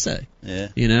to say. Yeah.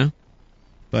 You know?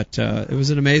 But it was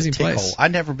an amazing place. Hole.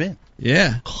 I've never been.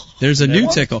 Yeah. There's a new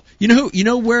tickle. You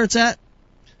know where it's at?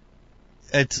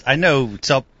 I know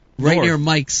it's up right north. near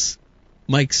Mike's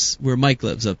where Mike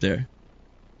lives up there.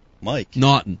 Mike.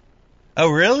 Naughton. Oh,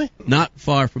 really? Not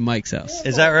far from Mike's house.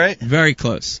 Is that right? Very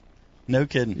close. No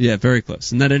kidding. Yeah, very close.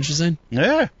 Isn't that interesting?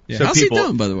 Yeah. So how's people, he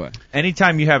doing, by the way?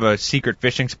 Anytime you have a secret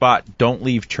fishing spot, don't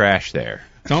leave trash there.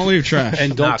 Don't leave trash.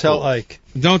 And don't tell cool. Ike.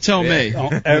 Don't tell me.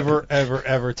 Don't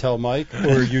ever tell Mike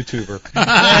or a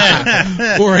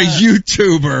YouTuber. Or a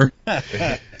YouTuber.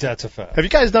 That's a fact. Have you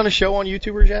guys done a show on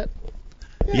YouTubers yet?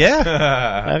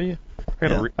 Yeah. Have you?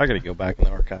 I gotta go back in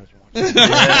the archives and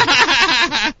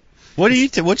watch. What do you?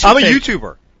 What's your I'm a take?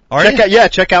 YouTuber. Are you?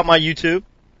 Check out my YouTube.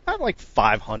 I have like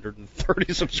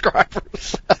 530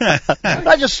 subscribers.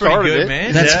 I just started good, it.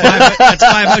 Man. That's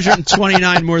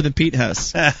 529 more than Pete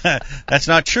has. That's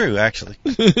not true, actually.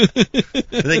 I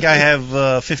think I have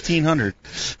 1,500.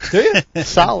 Do you?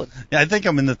 Solid. Yeah, I think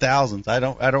I'm in the thousands. I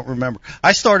don't remember.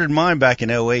 I started mine back in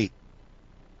 08.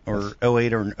 Or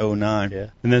 08 or 09. Yeah.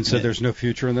 And then said there's no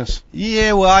future in this?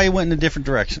 Yeah, well, I went in a different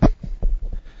direction.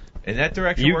 In that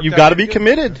direction, You got to be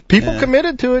committed. People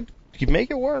committed to it. You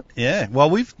make it work. Yeah. Well,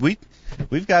 we've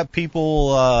got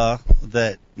people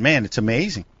that, man, it's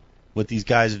amazing what these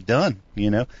guys have done. You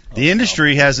know, the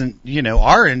industry hasn't. You know,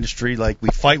 our industry, like we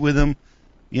fight with them.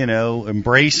 You know,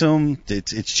 embrace them.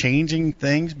 It's changing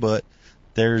things, but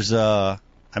there's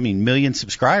million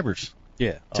subscribers.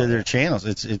 Yeah. To their channels.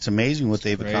 It's amazing what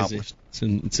they've accomplished.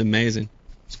 It's amazing.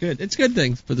 It's good. It's a good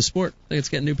thing for the sport. I think it's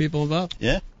getting new people involved.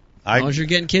 Yeah. As long as you're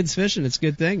getting kids fishing, it's a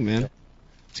good thing, man.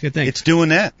 It's a good thing. It's doing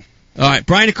that. All right,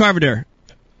 Brian DeCarpenter.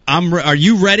 Are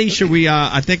you ready? Should we?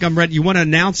 I think I'm ready. You want to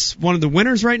announce one of the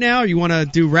winners right now, or you want to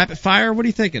do rapid fire? What are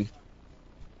you thinking?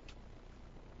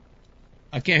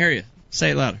 I can't hear you.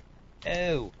 Say it louder.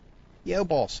 Oh. Yo,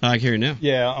 boss. I can hear you now.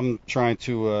 Yeah, I'm trying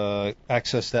to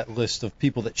access that list of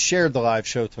people that shared the live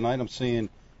show tonight. I'm seeing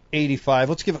 85.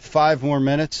 Let's give it 5 more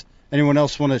minutes. Anyone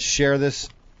else want to share this?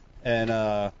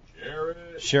 And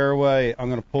share away. I'm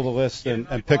going to pull the list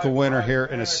and pick a winner here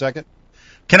in a second.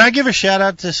 Can I give a shout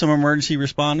out to some emergency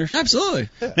responders? Absolutely.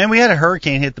 Man, we had a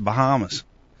hurricane hit the Bahamas,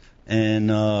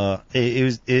 and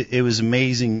it was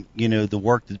amazing. You know, the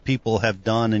work that people have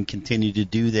done and continue to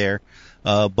do there.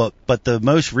 But the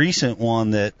most recent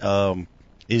one that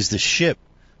is the ship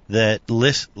that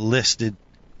listed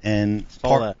and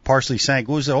partially sank.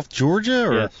 What was it, off Georgia?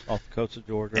 Or? Yes, off the coast of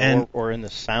Georgia, and or in the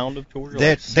Sound of Georgia.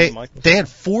 They had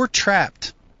 4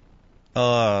 trapped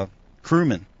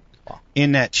crewmen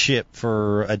in that ship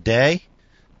for a day.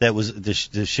 That was the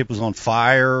ship was on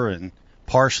fire and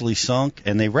partially sunk,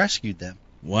 and they rescued them.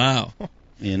 Wow.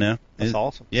 You know, that's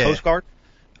awesome. Yeah. Coast Guard.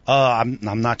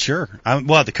 I'm not sure.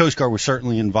 Well, the Coast Guard was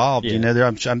certainly involved. Yeah. You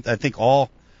know, I think all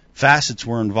facets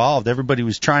were involved. Everybody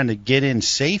was trying to get in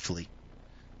safely,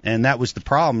 and that was the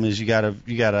problem. Is you got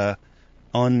a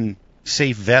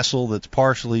unsafe vessel that's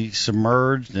partially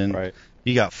submerged, and Right.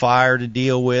 you got fire to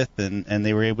deal with, and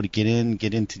they were able to get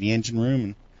into the engine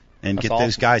room and That's get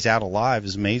those awesome. guys out alive.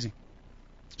 Is amazing.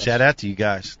 Shout out to you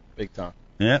guys. Big time.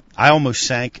 Yeah, I almost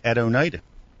sank at Oneida.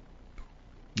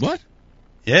 What?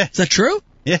 Yeah, Is that true?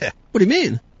 yeah. What do you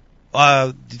mean?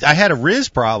 I had a Riz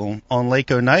problem on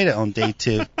Lake Oneida on day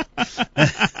 2.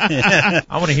 I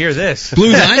want to hear this.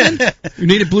 Blue Diamond? You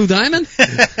needed Blue Diamond?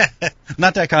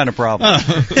 Not that kind of problem.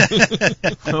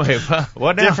 Oh. Wait,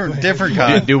 what now? Different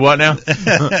kind. Do what now?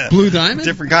 Blue Diamond?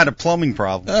 Different kind of plumbing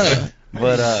problem.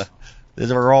 But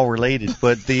these are all related.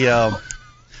 But the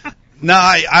no,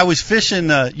 I was fishing.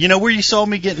 You know where you saw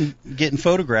me getting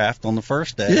photographed on the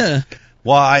first day? Yeah.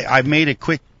 Well, I made a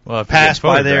quick Well, if you pass get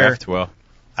by there. photographed, well,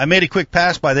 I made a quick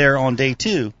pass by there on day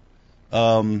 2,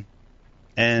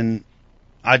 and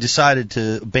I decided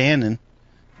to abandon,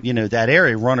 you know, that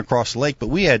area, run across the lake. But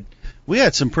we had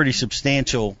some pretty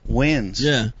substantial winds.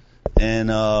 Yeah. And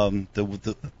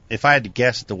the if I had to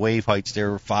guess, the wave heights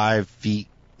there were 5 feet,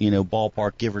 you know,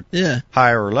 ballpark, give or Yeah.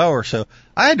 higher or lower. So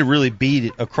I had to really beat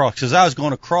it across because I was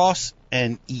going across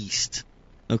and east,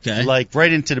 Okay. like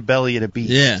right into the belly of the beach.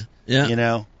 Yeah. Yeah. You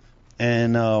know,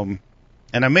 and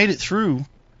I made it through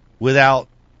without,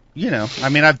 you know, I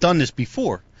mean, I've done this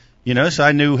before, you know, so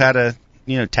I knew how to,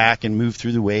 you know, tack and move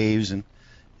through the waves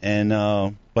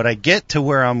but I get to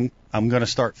where I'm going to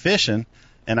start fishing,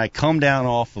 and I come down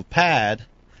off a pad,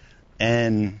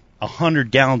 and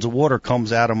 100 gallons of water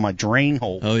comes out of my drain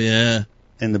hole Oh, yeah.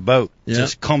 in the boat. Yeah.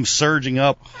 Just comes surging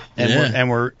up, and Yeah.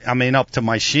 we're up to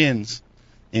my shins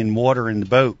in water in the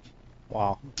boat.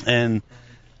 Wow. And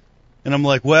I'm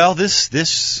like, well,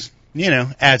 this you know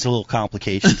adds a little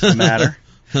complication to the matter,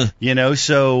 you know.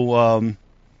 So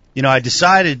you know, I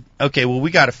decided, okay, well,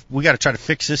 we got to try to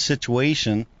fix this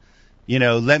situation. You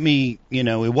know,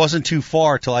 it wasn't too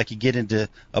far till I could get into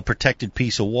a protected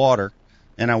piece of water,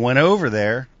 and I went over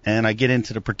there and I get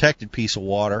into the protected piece of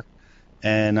water,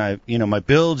 and my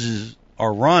bilges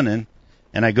are running,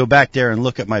 and I go back there and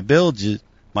look at my bilges,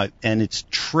 and it's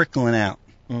trickling out,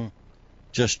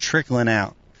 just trickling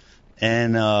out.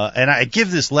 And I give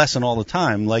this lesson all the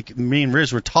time. Like me and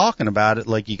Riz were talking about it.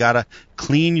 Like you gotta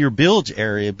clean your bilge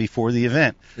area before the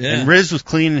event. Yeah. And Riz was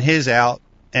cleaning his out,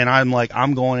 and I'm like,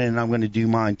 I'm going in and I'm going to do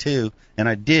mine too. And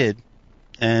I did.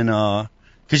 And cause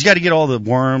you got to get all the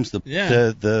worms, the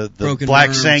Broken black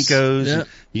worms. Senkos. Yep.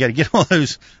 You got to get all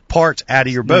those parts out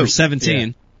of your boat. Number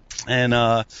 17. And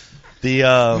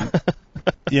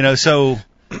you know, so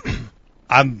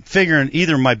I'm figuring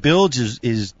either my bilge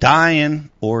is dying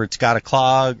or it's got a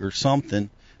clog or something,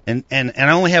 and I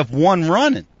only have one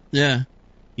running, Yeah.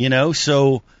 you know,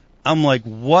 so I'm like,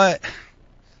 what,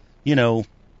 you know,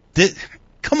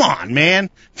 come on, man,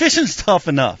 fishing's tough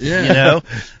enough, Yeah. you know,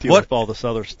 Deal with all this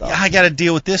other stuff. I got to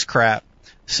deal with this crap.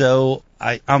 So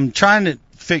I'm trying to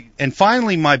and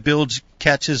finally my bilge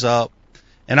catches up,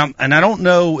 and I don't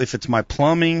know if it's my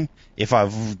plumbing, if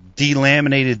I've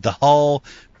delaminated the hull,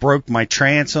 broke my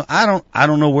transom. I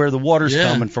don't know where the water's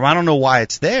coming from. I don't know why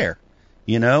it's there,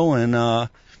 you know, and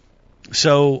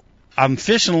so I'm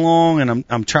fishing along and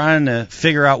I'm trying to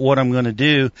figure out what I'm going to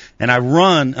do, and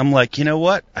I'm like, you know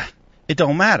what? It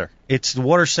don't matter. It's the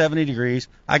water's 70 degrees.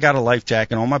 I got a life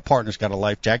jacket. All my partners got a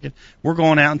life jacket. We're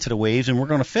going out into the waves and we're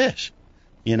going to fish,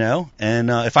 you know, and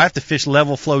if I have to fish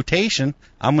level flotation,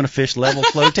 I'm going to fish level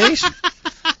flotation.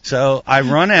 So I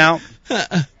run out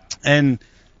and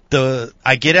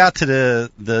I get out to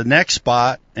the next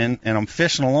spot and I'm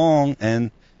fishing along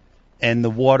and the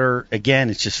water again,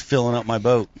 it's just filling up my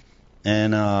boat,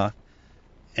 and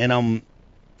I'm,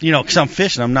 you know, 'cause I'm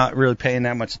fishing, I'm not really paying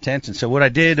that much attention. So what I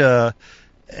did, I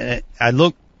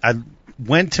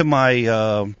went to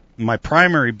my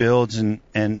primary bilge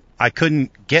and I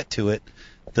couldn't get to it.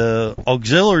 The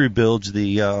auxiliary bilge,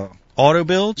 the auto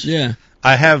bilge. Yeah.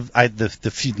 I have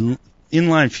the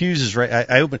inline fuses right.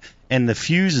 I opened and the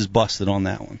fuse is busted on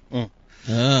that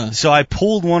one. So I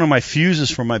pulled one of my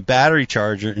fuses from my battery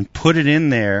charger and put it in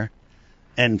there,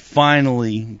 and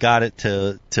finally got it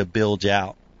to bilge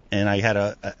out. And I had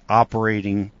a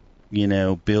operating, you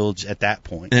know, bilge at that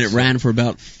point. And it ran for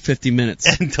about 50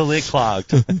 minutes. Until it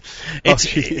clogged.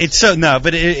 It's so no,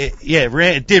 but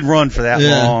it did run for that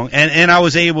long, and I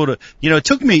was able to, you know, it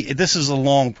took me. This is a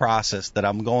long process that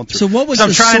I'm going through. So what was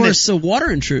the source of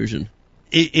water intrusion?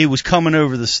 It was coming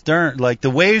over the stern. Like the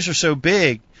waves are so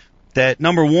big that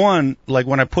number one, like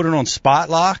when I put it on spot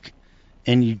lock,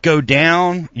 and you go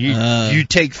down, you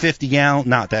take 50 gallons,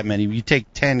 not that many, you take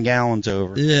 10 gallons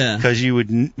over. Yeah. Because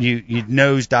you'd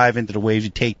nose dive into the waves,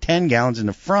 you take 10 gallons in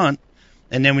the front,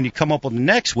 and then when you come up on the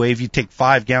next wave, you take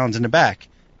 5 gallons in the back.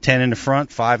 10 in the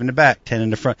front, 5 in the back, 10 in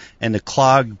the front. And the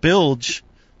clogged bilge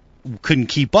couldn't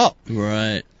keep up.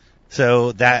 Right.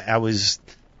 So that I was,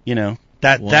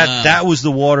 that was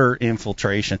the water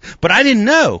infiltration. But I didn't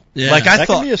know. Yeah. Like I that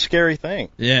thought. can be a scary thing.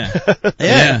 Yeah.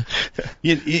 Yeah.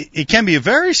 It can be a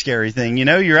very scary thing.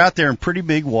 You're out there in pretty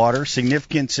big water,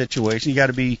 significant situation. You got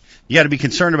to be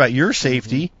concerned about your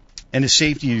safety and the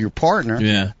safety of your partner.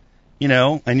 Yeah.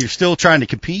 And you're still trying to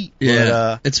compete. Yeah.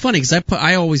 But, it's funny because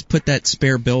I always put that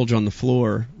spare bilge on the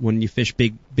floor when you fish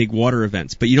big water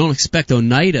events, but you don't expect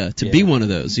Oneida to be one of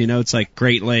those. It's like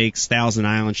Great Lakes, Thousand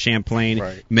Islands, Champlain,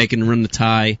 making run the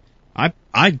tie.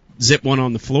 I zip one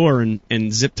on the floor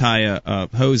and zip tie a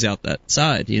hose out that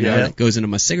side, that goes into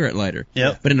my cigarette lighter.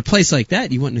 Yeah. But in a place like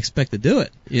that, you wouldn't expect to do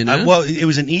it, well, it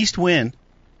was an east wind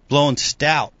blowing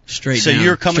stout. Straight so down.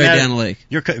 You're coming straight down the lake.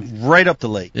 You're right up the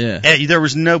lake. Yeah. And there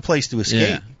was no place to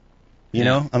escape.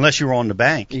 Unless you were on the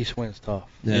bank. East wind's tough.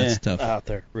 Yeah, it's tough. Out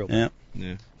there, real. Yeah.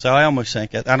 So I almost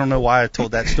sank it. I don't know why I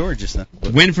told that story just then.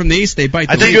 Wind from the east, they bite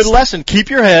the I think a good lesson. Keep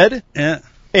your head. Yeah.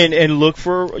 And look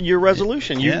for your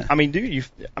resolution. I mean, dude,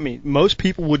 most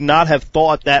people would not have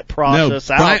thought that process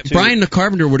out. Brian the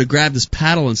Carpenter would have grabbed his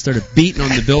paddle and started beating on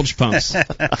the bilge pumps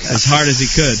as hard as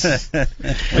he could.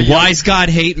 Wise God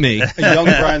hate me. A young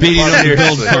Brian beating on the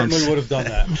bilge certainly pumps. would have done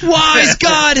that. Wise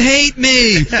God hate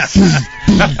me.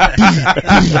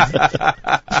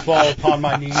 Fall upon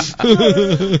my knees.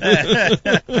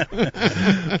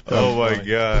 Oh my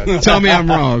God! Tell me I'm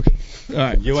wrong. All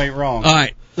right, you ain't wrong. All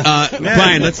right.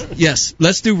 Brian,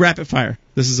 let's do rapid fire.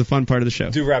 This is a fun part of the show.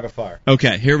 Do rapid fire.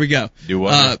 Okay, here we go. Do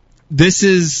what? This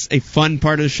is a fun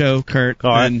part of the show, Kurt.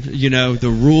 All right. And the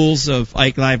rules of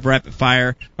Ike Live Rapid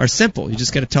Fire are simple. You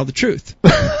just got to tell the truth.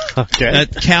 Okay.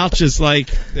 That couch is like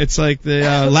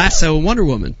the lasso of Wonder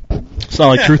Woman. It's not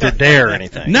like Truth or Dare or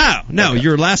anything. No,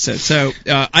 you're lasso. So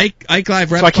Ike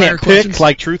Live Rapid So I Fire can't questions. pick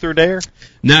like Truth or Dare.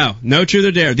 No Truth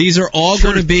or Dare. These are all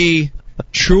going to be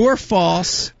true or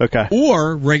false, Okay.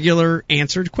 or regular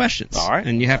answered questions. All right.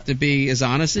 And you have to be as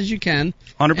honest as you can.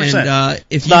 100%. And if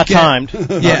It's you not get, timed.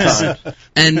 Yes.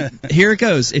 And here it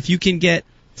goes. If you can get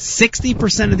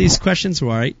 60% of these questions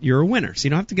right, you're a winner. So you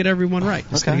don't have to get everyone right.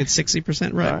 Just got to get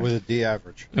 60% right. With a D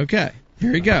average. Okay.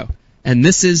 Here we go. And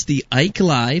this is the Ike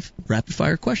Live Rapid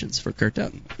Fire questions for Kurt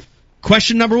Dutton.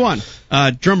 Question number 1.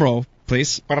 Drum roll,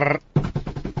 please.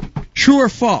 True or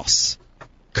false?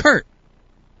 Kurt,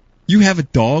 you have a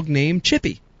dog named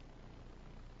Chippy.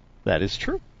 That is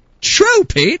true. True,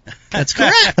 Pete. That's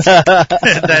correct.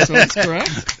 That's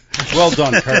correct. Well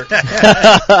done, Kurt.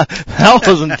 That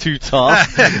wasn't too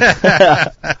tough.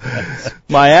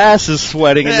 My ass is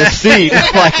sweating in the seat.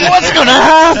 Like, what's going to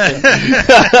happen?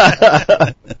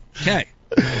 Okay.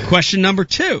 Question number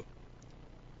 2.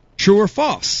 True or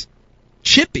false?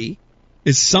 Chippy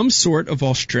is some sort of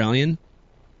Australian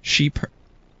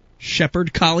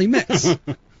shepherd collie mix.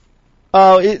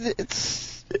 Oh,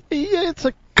 it's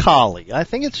a collie. I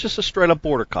think it's just a straight up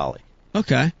border collie.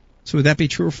 Okay. So would that be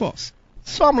true or false?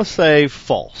 So I'm going to say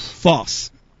false.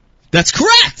 False. That's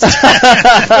correct!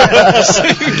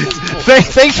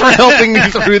 Thanks for helping me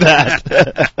through that.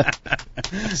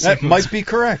 That might be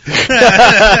correct.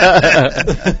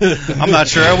 I'm not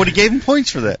sure I would have gave him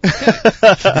points for that.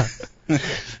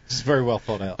 It's very well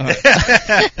thought out.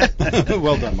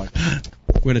 Well done, Mike.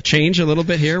 We're going to change a little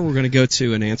bit here. We're going to go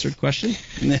to an answered question.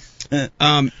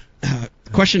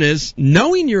 Question is,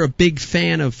 knowing you're a big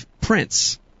fan of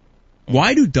Prince,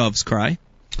 why do doves cry?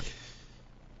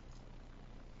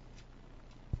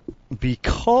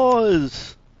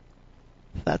 Because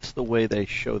that's the way they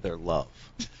show their love.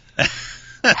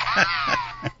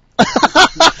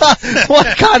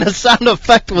 What kind of sound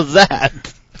effect was that?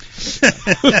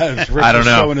 I don't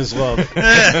know. Showing his love. And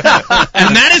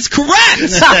that is correct!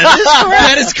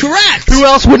 That is correct! Who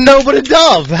else would know but a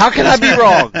dove? How can I be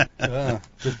wrong?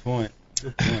 Good point.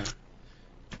 Good point.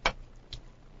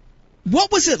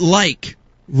 What was it like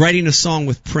writing a song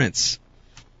with Prince?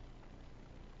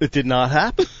 It did not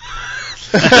happen.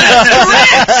 That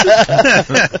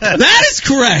is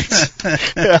correct!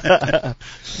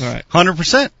 All right.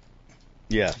 100%.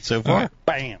 Yeah. So far. All right.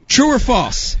 Bam. True or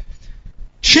false?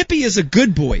 Chippy is a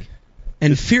good boy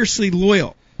and fiercely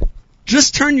loyal.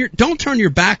 Just don't turn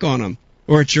your back on him,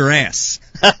 or it's your ass.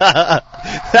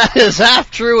 That is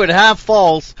half true and half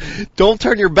false. Don't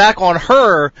turn your back on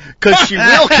her, because she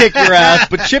will kick your ass,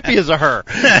 but Chippy is a her.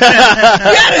 You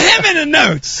had him in the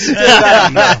notes.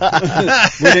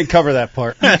 We didn't cover that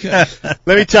part. Okay.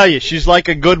 Let me tell you, she's like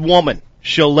a good woman.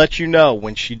 She'll let you know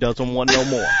when she doesn't want no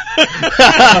more.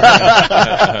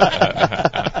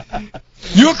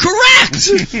 You're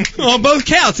correct on both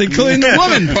counts, including the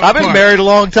woman part. I've been married a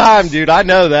long time, dude. I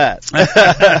know that.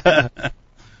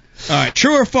 All right,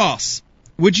 true or false?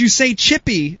 Would you say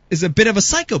Chippy is a bit of a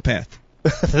psychopath?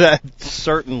 That's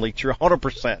certainly true.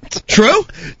 100%. True?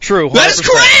 True. 100%. That is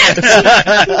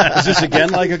correct! Is this again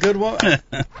like a good woman?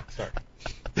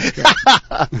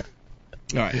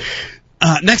 All right.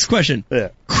 Next question. Yeah.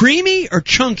 Creamy or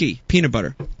chunky peanut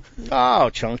butter?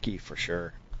 Oh, chunky for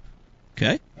sure.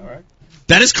 Okay. All right.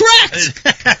 That is correct!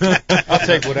 I'll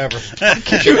take whatever.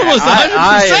 You're almost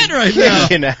 100% right now.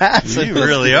 Kicking ass. You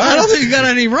really are. I don't think you got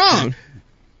any wrong.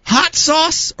 Hot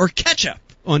sauce or ketchup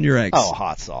on your eggs? Oh,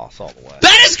 hot sauce all the way.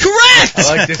 That is correct!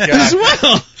 I like this guy. As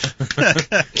well.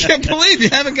 Can't believe you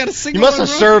haven't got a You single must one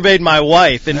have wrong. surveyed my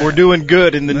wife, and we're doing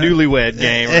good in the newlywed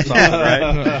game or something,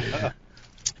 right?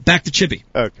 Back to Chippy.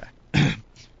 Okay.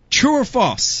 True or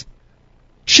false?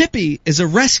 Chippy is a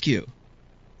rescue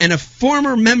and a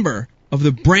former member of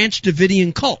the Branch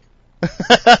Davidian cult.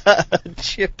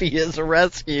 Chippy is a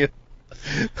rescue.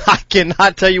 I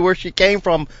cannot tell you where she came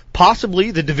from.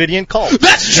 Possibly the Davidian cult.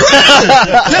 That's true!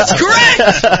 That's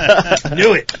correct!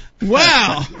 Knew it.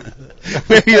 Wow.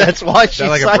 Maybe that's why she's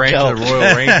Sound like a branch of the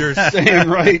Royal Rangers.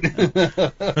 Damn right.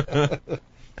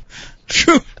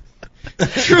 True.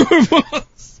 True or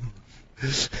false?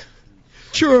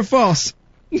 True or false?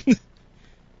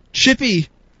 Chippy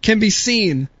can be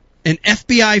seen in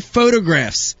FBI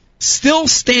photographs still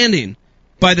standing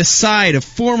by the side of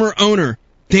former owner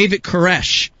David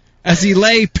Koresh as he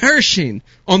lay perishing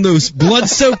on those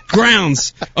blood-soaked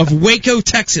grounds of Waco,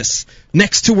 Texas,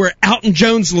 next to where Alton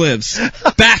Jones lives,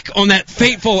 back on that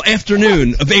fateful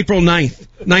afternoon of April 9th,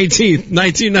 19th,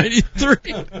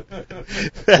 1993.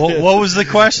 What was the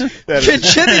question? Can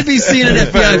Chippy be seen in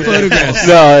FBI photographs?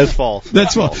 No, it's false.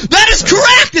 That's false. That is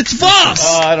correct! It's false!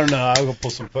 I don't know. I'll go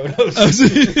pull some photos.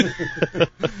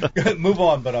 Move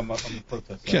on, but I'm a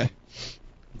protest. Okay.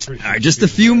 All right, just a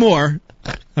few more.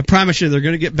 I promise you they're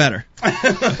going to get better.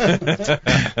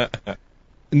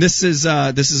 And this is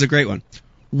a great one.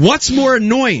 What's more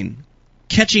annoying,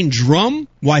 catching drum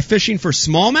while fishing for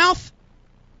smallmouth?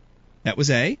 That was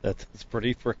A. That's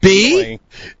pretty freaking B, annoying.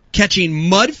 catching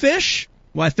mudfish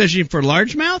while fishing for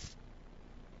largemouth?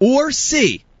 Or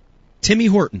C, Timmy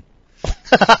Horton?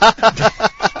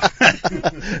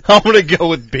 I'm going to go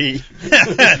with B.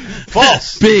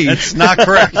 False. B. That's not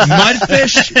correct.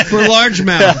 Mudfish for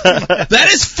largemouth. That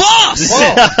is false!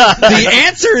 The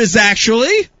answer is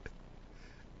actually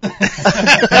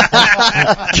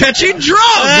catching drum.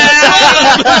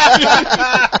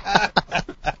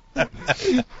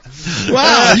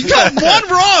 Wow, you got one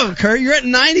wrong, Kurt. You're at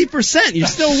 90%. You're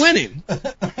still winning.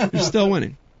 You're still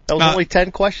winning. That was only 10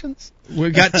 questions?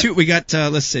 We got two. We got.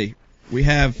 Let's see. We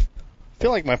have. I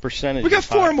feel like my percentage. We got is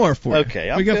four high. more for you. Okay,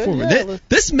 I'm we got good. 4 more. Yeah,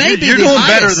 This may be You're the doing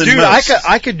highest. better than Dude, most.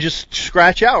 I could just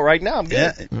scratch out right now. I'm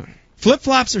good. Yeah. Flip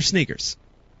flops or sneakers?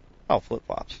 Oh, flip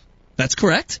flops. That's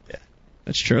correct. Yeah.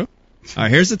 That's true. All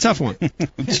right, here's the tough one.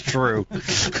 It's true.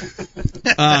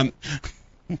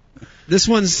 This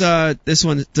one.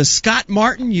 Does Scott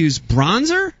Martin use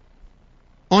bronzer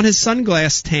on his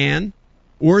sunglass tan,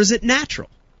 or is it natural?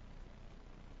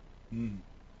 I'm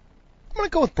going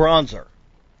to go with bronzer.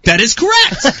 That is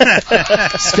correct.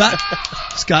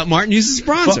 Scott Martin uses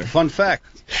bronzer. Fun fact.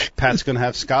 Pat's going to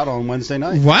have Scott on Wednesday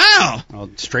night. Wow.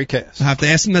 Straight cast. I'll have to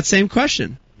ask him that same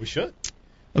question. We should.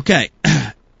 Okay.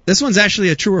 This one's actually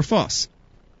a true or false.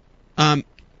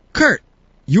 Kurt,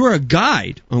 you are a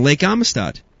guide on Lake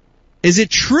Amistad. Is it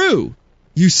true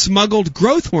you smuggled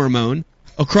growth hormone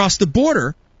across the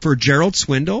border for Gerald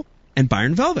Swindle and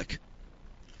Byron Velvick?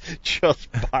 Just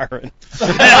Byron.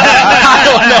 I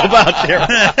don't know about Derek.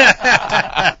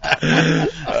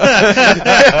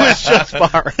 It was just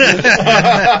Byron.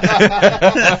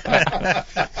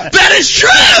 That is true!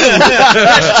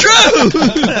 That's true!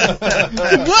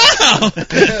 Wow!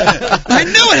 I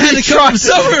knew it had to come from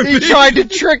somewhere. He tried to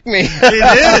trick me. He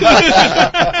did.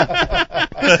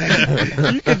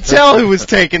 You can tell who was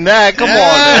taking that. Come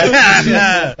on,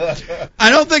 man.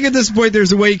 I don't think at this point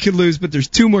there's a way you could lose, but there's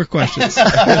 2 more questions.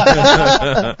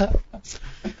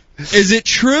 Is it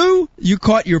true you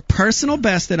caught your personal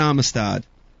best at Amistad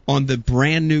on the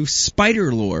brand new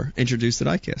spider lure introduced at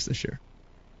ICAST this year?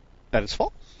 That is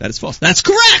false. That is false. That's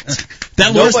correct.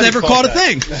 That Loris never caught a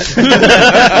thing. That's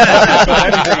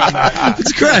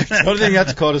correct. The only thing you have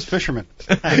to call it is fisherman.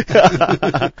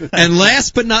 And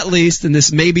last but not least, and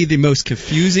this may be the most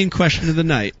confusing question of the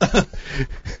night,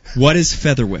 what is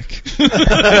Featherwick?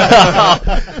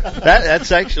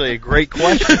 That's actually a great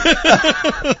question.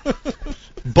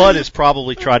 Bud has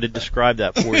probably tried to describe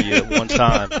that for you at one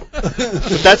time.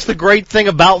 But that's the great thing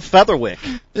about Featherwick.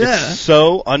 Yeah. It's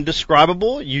so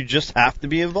undescribable, you just have to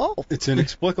be involved. It's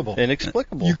inexplicable.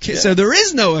 Inexplicable. So there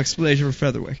is no explanation for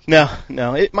Featherwick.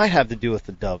 No, it might have to do with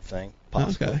the dove thing,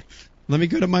 possibly. Okay. Let me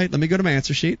go to my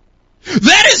answer sheet.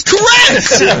 That is correct!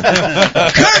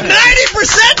 Kurt,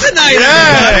 90% tonight,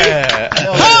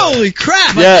 everybody! Holy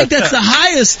crap! Yeah. I think that's the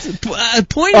highest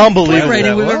point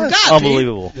rating we've ever got.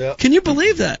 Unbelievable. Yeah. Can you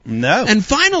believe that? No. And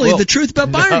finally, the truth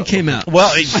about Byron came out.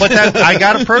 Well, but I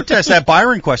got to protest that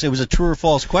Byron question. It was a true or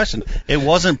false question. It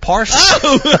wasn't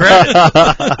partial credit.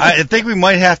 I think we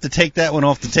might have to take that one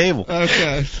off the table.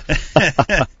 Okay.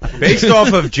 Based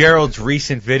off of Gerald's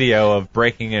recent video of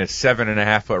breaking a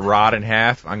 7.5-foot rod in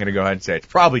half, I'm going to go ahead and say it's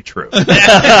probably true.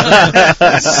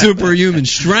 Superhuman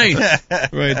strength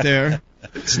right there.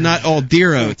 It's not all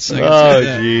deer oats. Oh,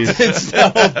 jeez. It's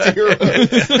not all deer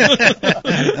oats.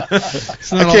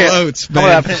 It's not all oats, I'm going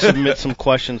to man. have to submit some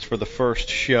questions for the first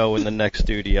show in the next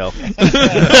studio.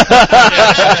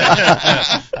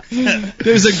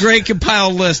 There's a great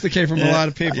compiled list that came from a lot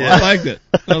of people. Yeah. I liked it.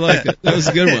 That was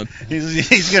a good one.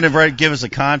 He's going to give us a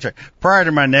contract. Prior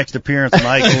to my next appearance on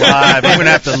Ike Live, I'm going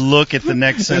to have to look at the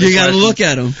next set. You got to look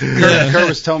at them. Kurt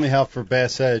was telling me how for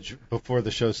Bass Edge, before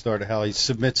the show started, how he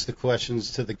submits the questions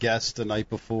to the guests the night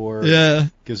before. Yeah.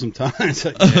 Gives them time. It's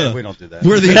like, yeah, we don't do that.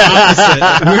 We're the opposite.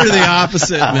 We're the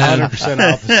opposite, man.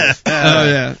 100% opposite. Oh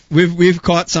yeah, we've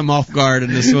caught some off guard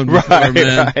in this one before,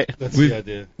 man. Right. That's We've the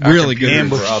idea. really good.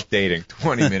 And we're updating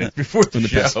 20 minutes before the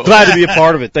show. Glad to be a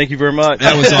part of it. Thank you very much.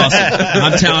 That was awesome.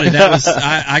 I'm telling you, that was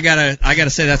I gotta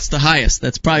say that's the highest.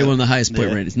 That's probably one of the highest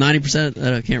point ratings. 90%.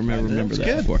 I can't remember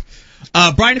that before.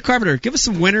 Brian Carpenter, give us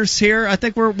some winners here. I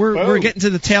think we're getting to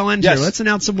the tail end here. Let's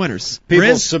announce some winners. People,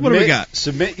 Riz, what do we got?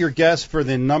 Submit your guess for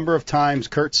the number of times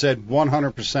Kurt said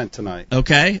 100% tonight.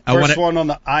 Okay. First one on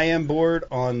the IM board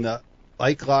on the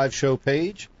Ike Live show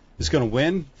page is going to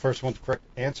win. First one to correct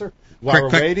answer. While we're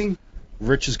waiting,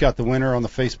 Rich has got the winner on the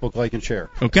Facebook like and share.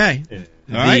 Okay.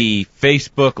 The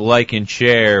Facebook like and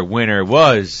share winner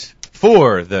was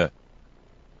for the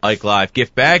Ike Live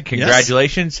gift bag.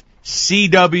 Congratulations.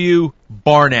 C.W.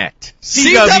 Barnett.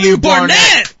 C.W.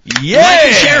 Barnett! Yeah! Like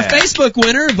and share Facebook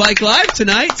winner of Ike Live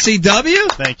tonight, C.W.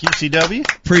 Thank you, C.W.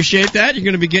 Appreciate that. You're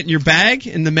going to be getting your bag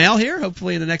in the mail here,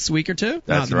 hopefully in the next week or two.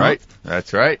 That's right.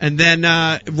 That's right. And then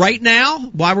right now,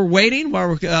 while we're waiting,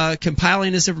 while we're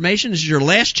compiling this information, this is your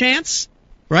last chance,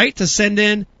 right, to send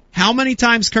in how many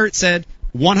times Kurt said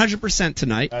 100%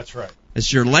 tonight. That's right.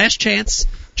 It's your last chance.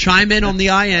 Chime in on the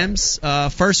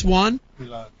IMs. First one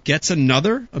gets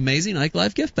another amazing Ike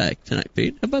Live gift bag tonight,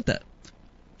 Pete. How about that?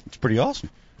 It's pretty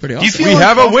awesome. Pretty awesome. We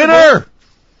have a winner!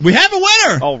 We have a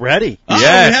winner! Already? Oh,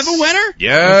 yes. We have a winner?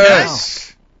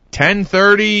 Yes. Okay.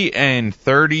 10:30 and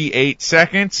 38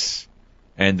 seconds.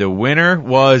 And the winner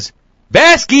was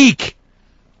Bass Geek!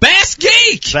 Bass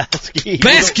Geek!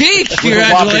 Bass Geek!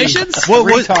 Congratulations!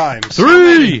 Three times.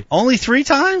 Three! Only 3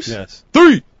 times? Yes.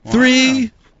 Three! Wow.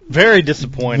 3. Very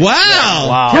disappointing.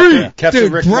 Wow. Yeah.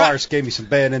 Captain Rick Mars gave me some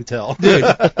bad intel. Dude,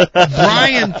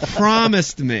 Brian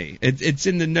promised me, it's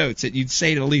in the notes, that you'd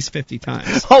say it at least 50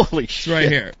 times. Holy It's shit. right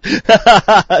here.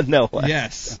 No way.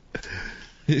 Yes.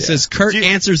 It says Kurt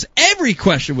answers every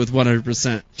question with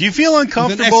 100%. Do you feel With an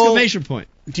uncomfortable exclamation point.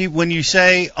 when you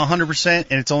say 100%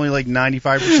 and it's only like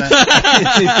 95%?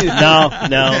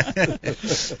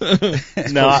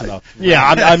 No. Yeah,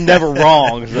 I'm never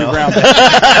wrong. So.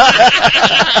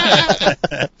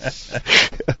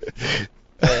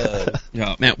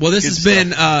 Yeah, man. Well, this has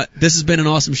been an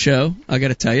awesome show. I got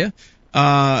to tell you.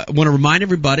 I want to remind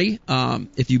everybody,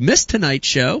 if you missed tonight's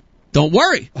show, don't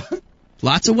worry.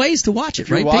 Lots of ways to watch it, If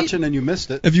you're right, watching Pete? and you missed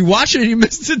it. If you watch it and you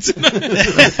missed it tonight,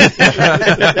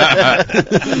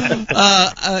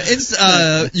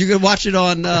 you can watch it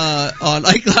on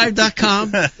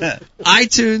IkeLive.com,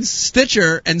 iTunes,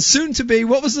 Stitcher, and soon to be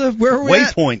where were we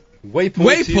at? Waypoint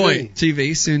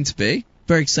TV, soon to be.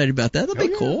 Very excited about that. That'll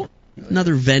be cool.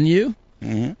 Another venue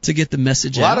to get the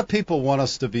message out. A lot of people want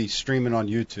us to be streaming on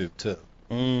YouTube too.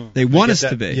 They want us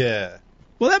to be. Yeah.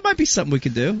 Well, that might be something we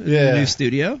could do in the new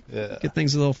studio. Yeah. Get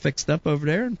things a little fixed up over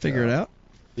there and figure it out.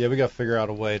 Yeah, we got to figure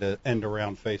out a way to end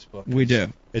around Facebook. We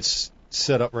do. It's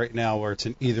set up right now where it's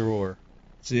an either or.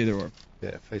 It's either or.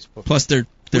 Yeah, Facebook. Plus, they're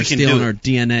We can stealing do our it.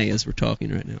 DNA as we're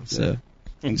talking right now. So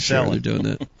and Sure, selling. they're doing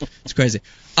that. It's crazy.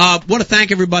 Want to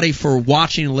thank everybody for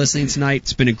watching and listening tonight.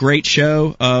 It's been a great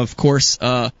show. Of course,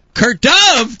 Kurt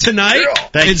Dove tonight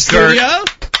in studio.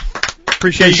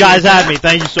 Appreciate you guys having me.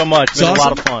 Thank you so much. It's been a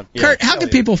lot of fun. Yeah. Kurt, how can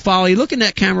people follow you? Look in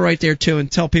that camera right there, too,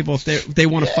 and tell people if they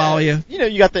want to follow you. You know,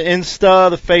 you got the Insta,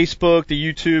 the Facebook, the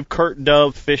YouTube. Kurt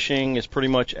Dove Fishing is pretty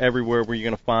much everywhere where you're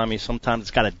going to find me. Sometimes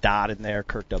it's got a dot in there,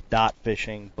 Kurt Dove dot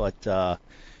fishing. But,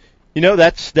 you know,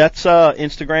 that's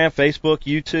Instagram, Facebook,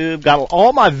 YouTube. Got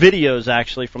all my videos,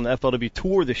 actually, from the FLW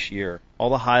Tour this year.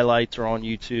 All the highlights are on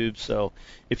YouTube. So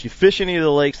if you fish any of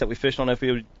the lakes that we fished on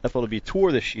FLW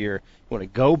Tour this year, you want to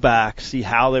go back, see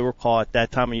how they were caught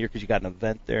that time of year because you got an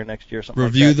event there next year. Something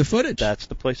Review like that. the footage. That's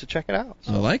the place to check it out.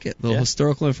 I like it. A little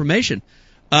historical information.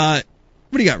 What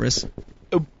do you got, Riz?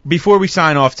 Before we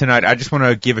sign off tonight, I just want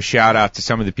to give a shout out to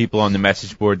some of the people on the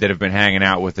message board that have been hanging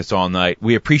out with us all night.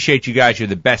 We appreciate you guys. You're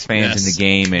the best fans in the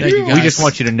game, and we just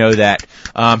want you to know that.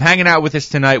 Hanging out with us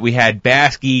tonight, we had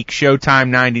Bass Geek, Showtime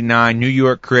 99, New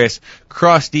York Chris,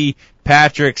 Krusty,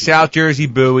 Patrick, South Jersey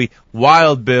Bowie,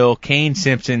 Wild Bill, Kane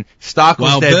Simpson,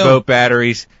 Stockwell's Dead Boat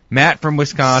Batteries, Matt from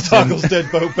Wisconsin. Stockwell's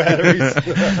Dead Boat Batteries.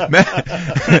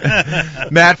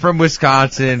 Matt from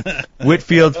Wisconsin,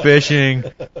 Whitfield Fishing,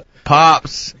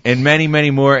 Pops, and many,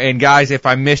 many more. And guys, if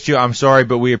I missed you, I'm sorry,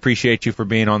 but we appreciate you for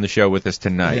being on the show with us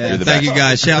tonight. Yeah, You're the thank best. you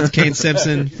guys. Shout out to Kane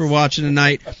Simpson for watching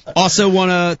tonight. Also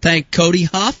want to thank Cody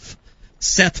Huff,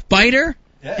 Seth Biter,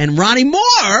 and Ronnie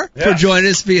Moore for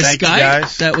joining us via Thank you, Skype.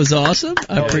 guys. That was awesome.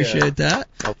 I appreciate that.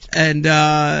 And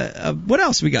what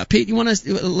else we got? Pete, you want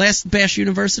to last Bash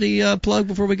University plug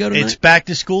before we go tonight? It's back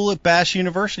to school at Bash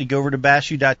University. Go over to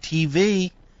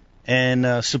bashu.tv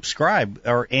and subscribe.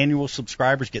 Our annual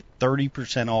subscribers get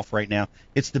 30% off right now.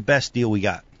 It's the best deal we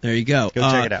got. There you go. Go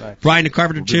check it out. Brian the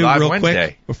Carpenter, We'll be too, live real Wednesday.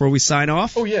 quick, before we sign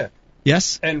off. Oh, yeah.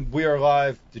 Yes? And we are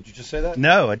live. Did you just say that?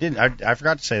 No, I didn't. I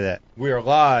forgot to say that. We are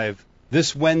live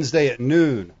this Wednesday at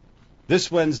noon. This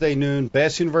Wednesday noon,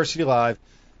 Bass University Live.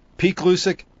 Pete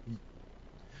Glusick,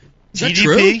 Is that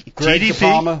true? Greg GDP.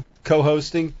 DePalma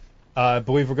co-hosting. I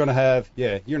believe we're going to have,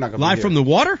 you're not going to Live be from the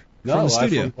water? no, from the live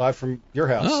studio? live from your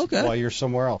house Oh, okay. while you're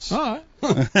somewhere else. All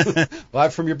right.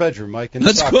 Live from your bedroom, Mike. In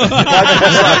That's the cool.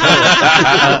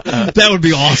 That would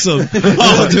be awesome.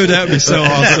 Oh, dude, that would be so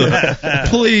awesome.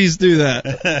 Please do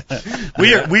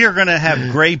that. We are going to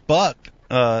have Gray Buck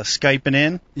Skyping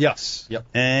in, Yes. Yep.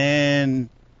 and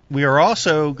we are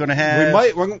also going to have.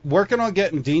 We're working on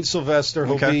getting Dean Sylvester.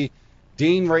 He'll Okay. be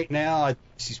Dean right now.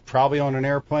 He's probably on an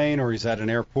airplane or he's at an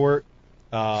airport.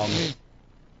 He's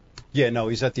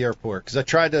at the airport because I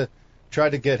tried to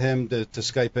get him to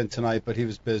Skype in tonight, but he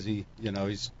was busy.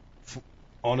 He's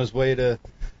on his way to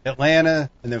Atlanta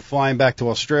and then flying back to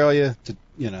Australia to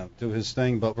do his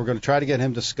thing. But we're going to try to get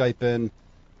him to Skype in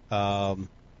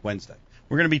Wednesday.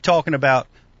 We're going to be talking about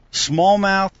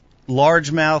smallmouth,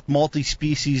 largemouth,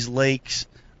 multi-species lakes,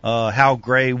 how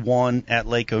Gray won at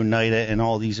Lake Oneida, and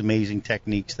all these amazing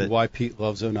techniques that. Why Pete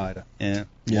loves Oneida. Yeah.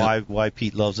 Yeah. Why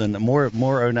Pete loves Oneida.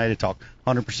 More Oneida talk.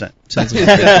 100%. Sounds like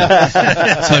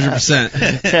it's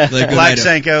 100%. Like Black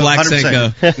Senko, Black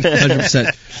 100%. Senko,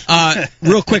 100%.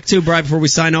 Real quick, too, Brian, before we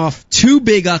sign off, 2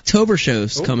 big October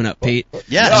shows coming up, Pete.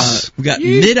 Yes. We got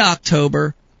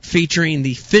mid-October featuring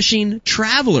the Fishing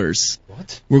Travelers.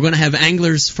 What? We're going to have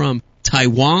anglers from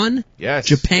Taiwan, Yes.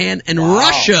 Japan, and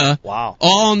Russia Wow.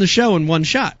 all on the show in one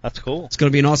shot. That's cool. It's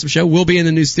going to be an awesome show. We'll be in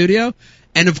the new studio.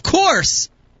 And, of course,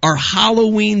 our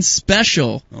Halloween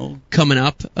special coming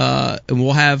up. And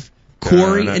we'll have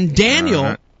Corey and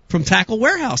Daniel from Tackle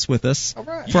Warehouse with us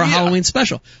for a Halloween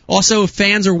special. Also, if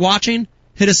fans are watching,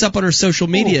 hit us up on our social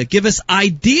media. Give us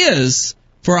ideas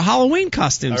for our Halloween I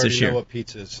costumes already this year. know what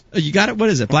Pete's is. Oh, you got it? What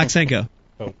is it? Black Senko.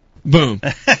 Boom. Boom.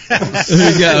 There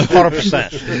you go.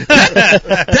 100%.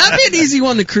 That'd be an easy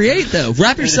one to create, though.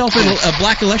 Wrap yourself in a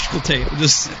black electrical tape.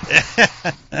 Just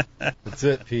That's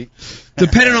it, Pete.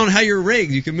 depending on how you're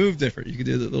rigged, you can move different. You can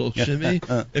do the little shimmy.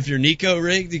 If you're Nico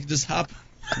rigged, you can just hop.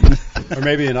 Or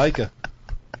maybe an Ica.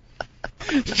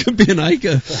 You could be an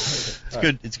Ica. It's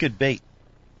good. It's good bait.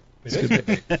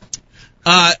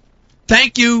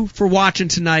 Thank you for watching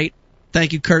tonight.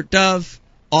 Thank you, Kurt Dove.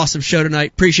 Awesome show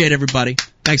tonight. Appreciate everybody.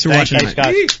 Thanks for watching Thanks,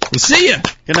 tonight. guys. We'll see you.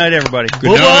 Good night, everybody.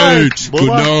 Good night. Good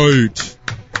night.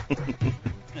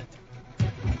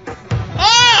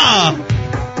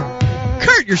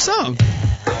 Kurt, your song.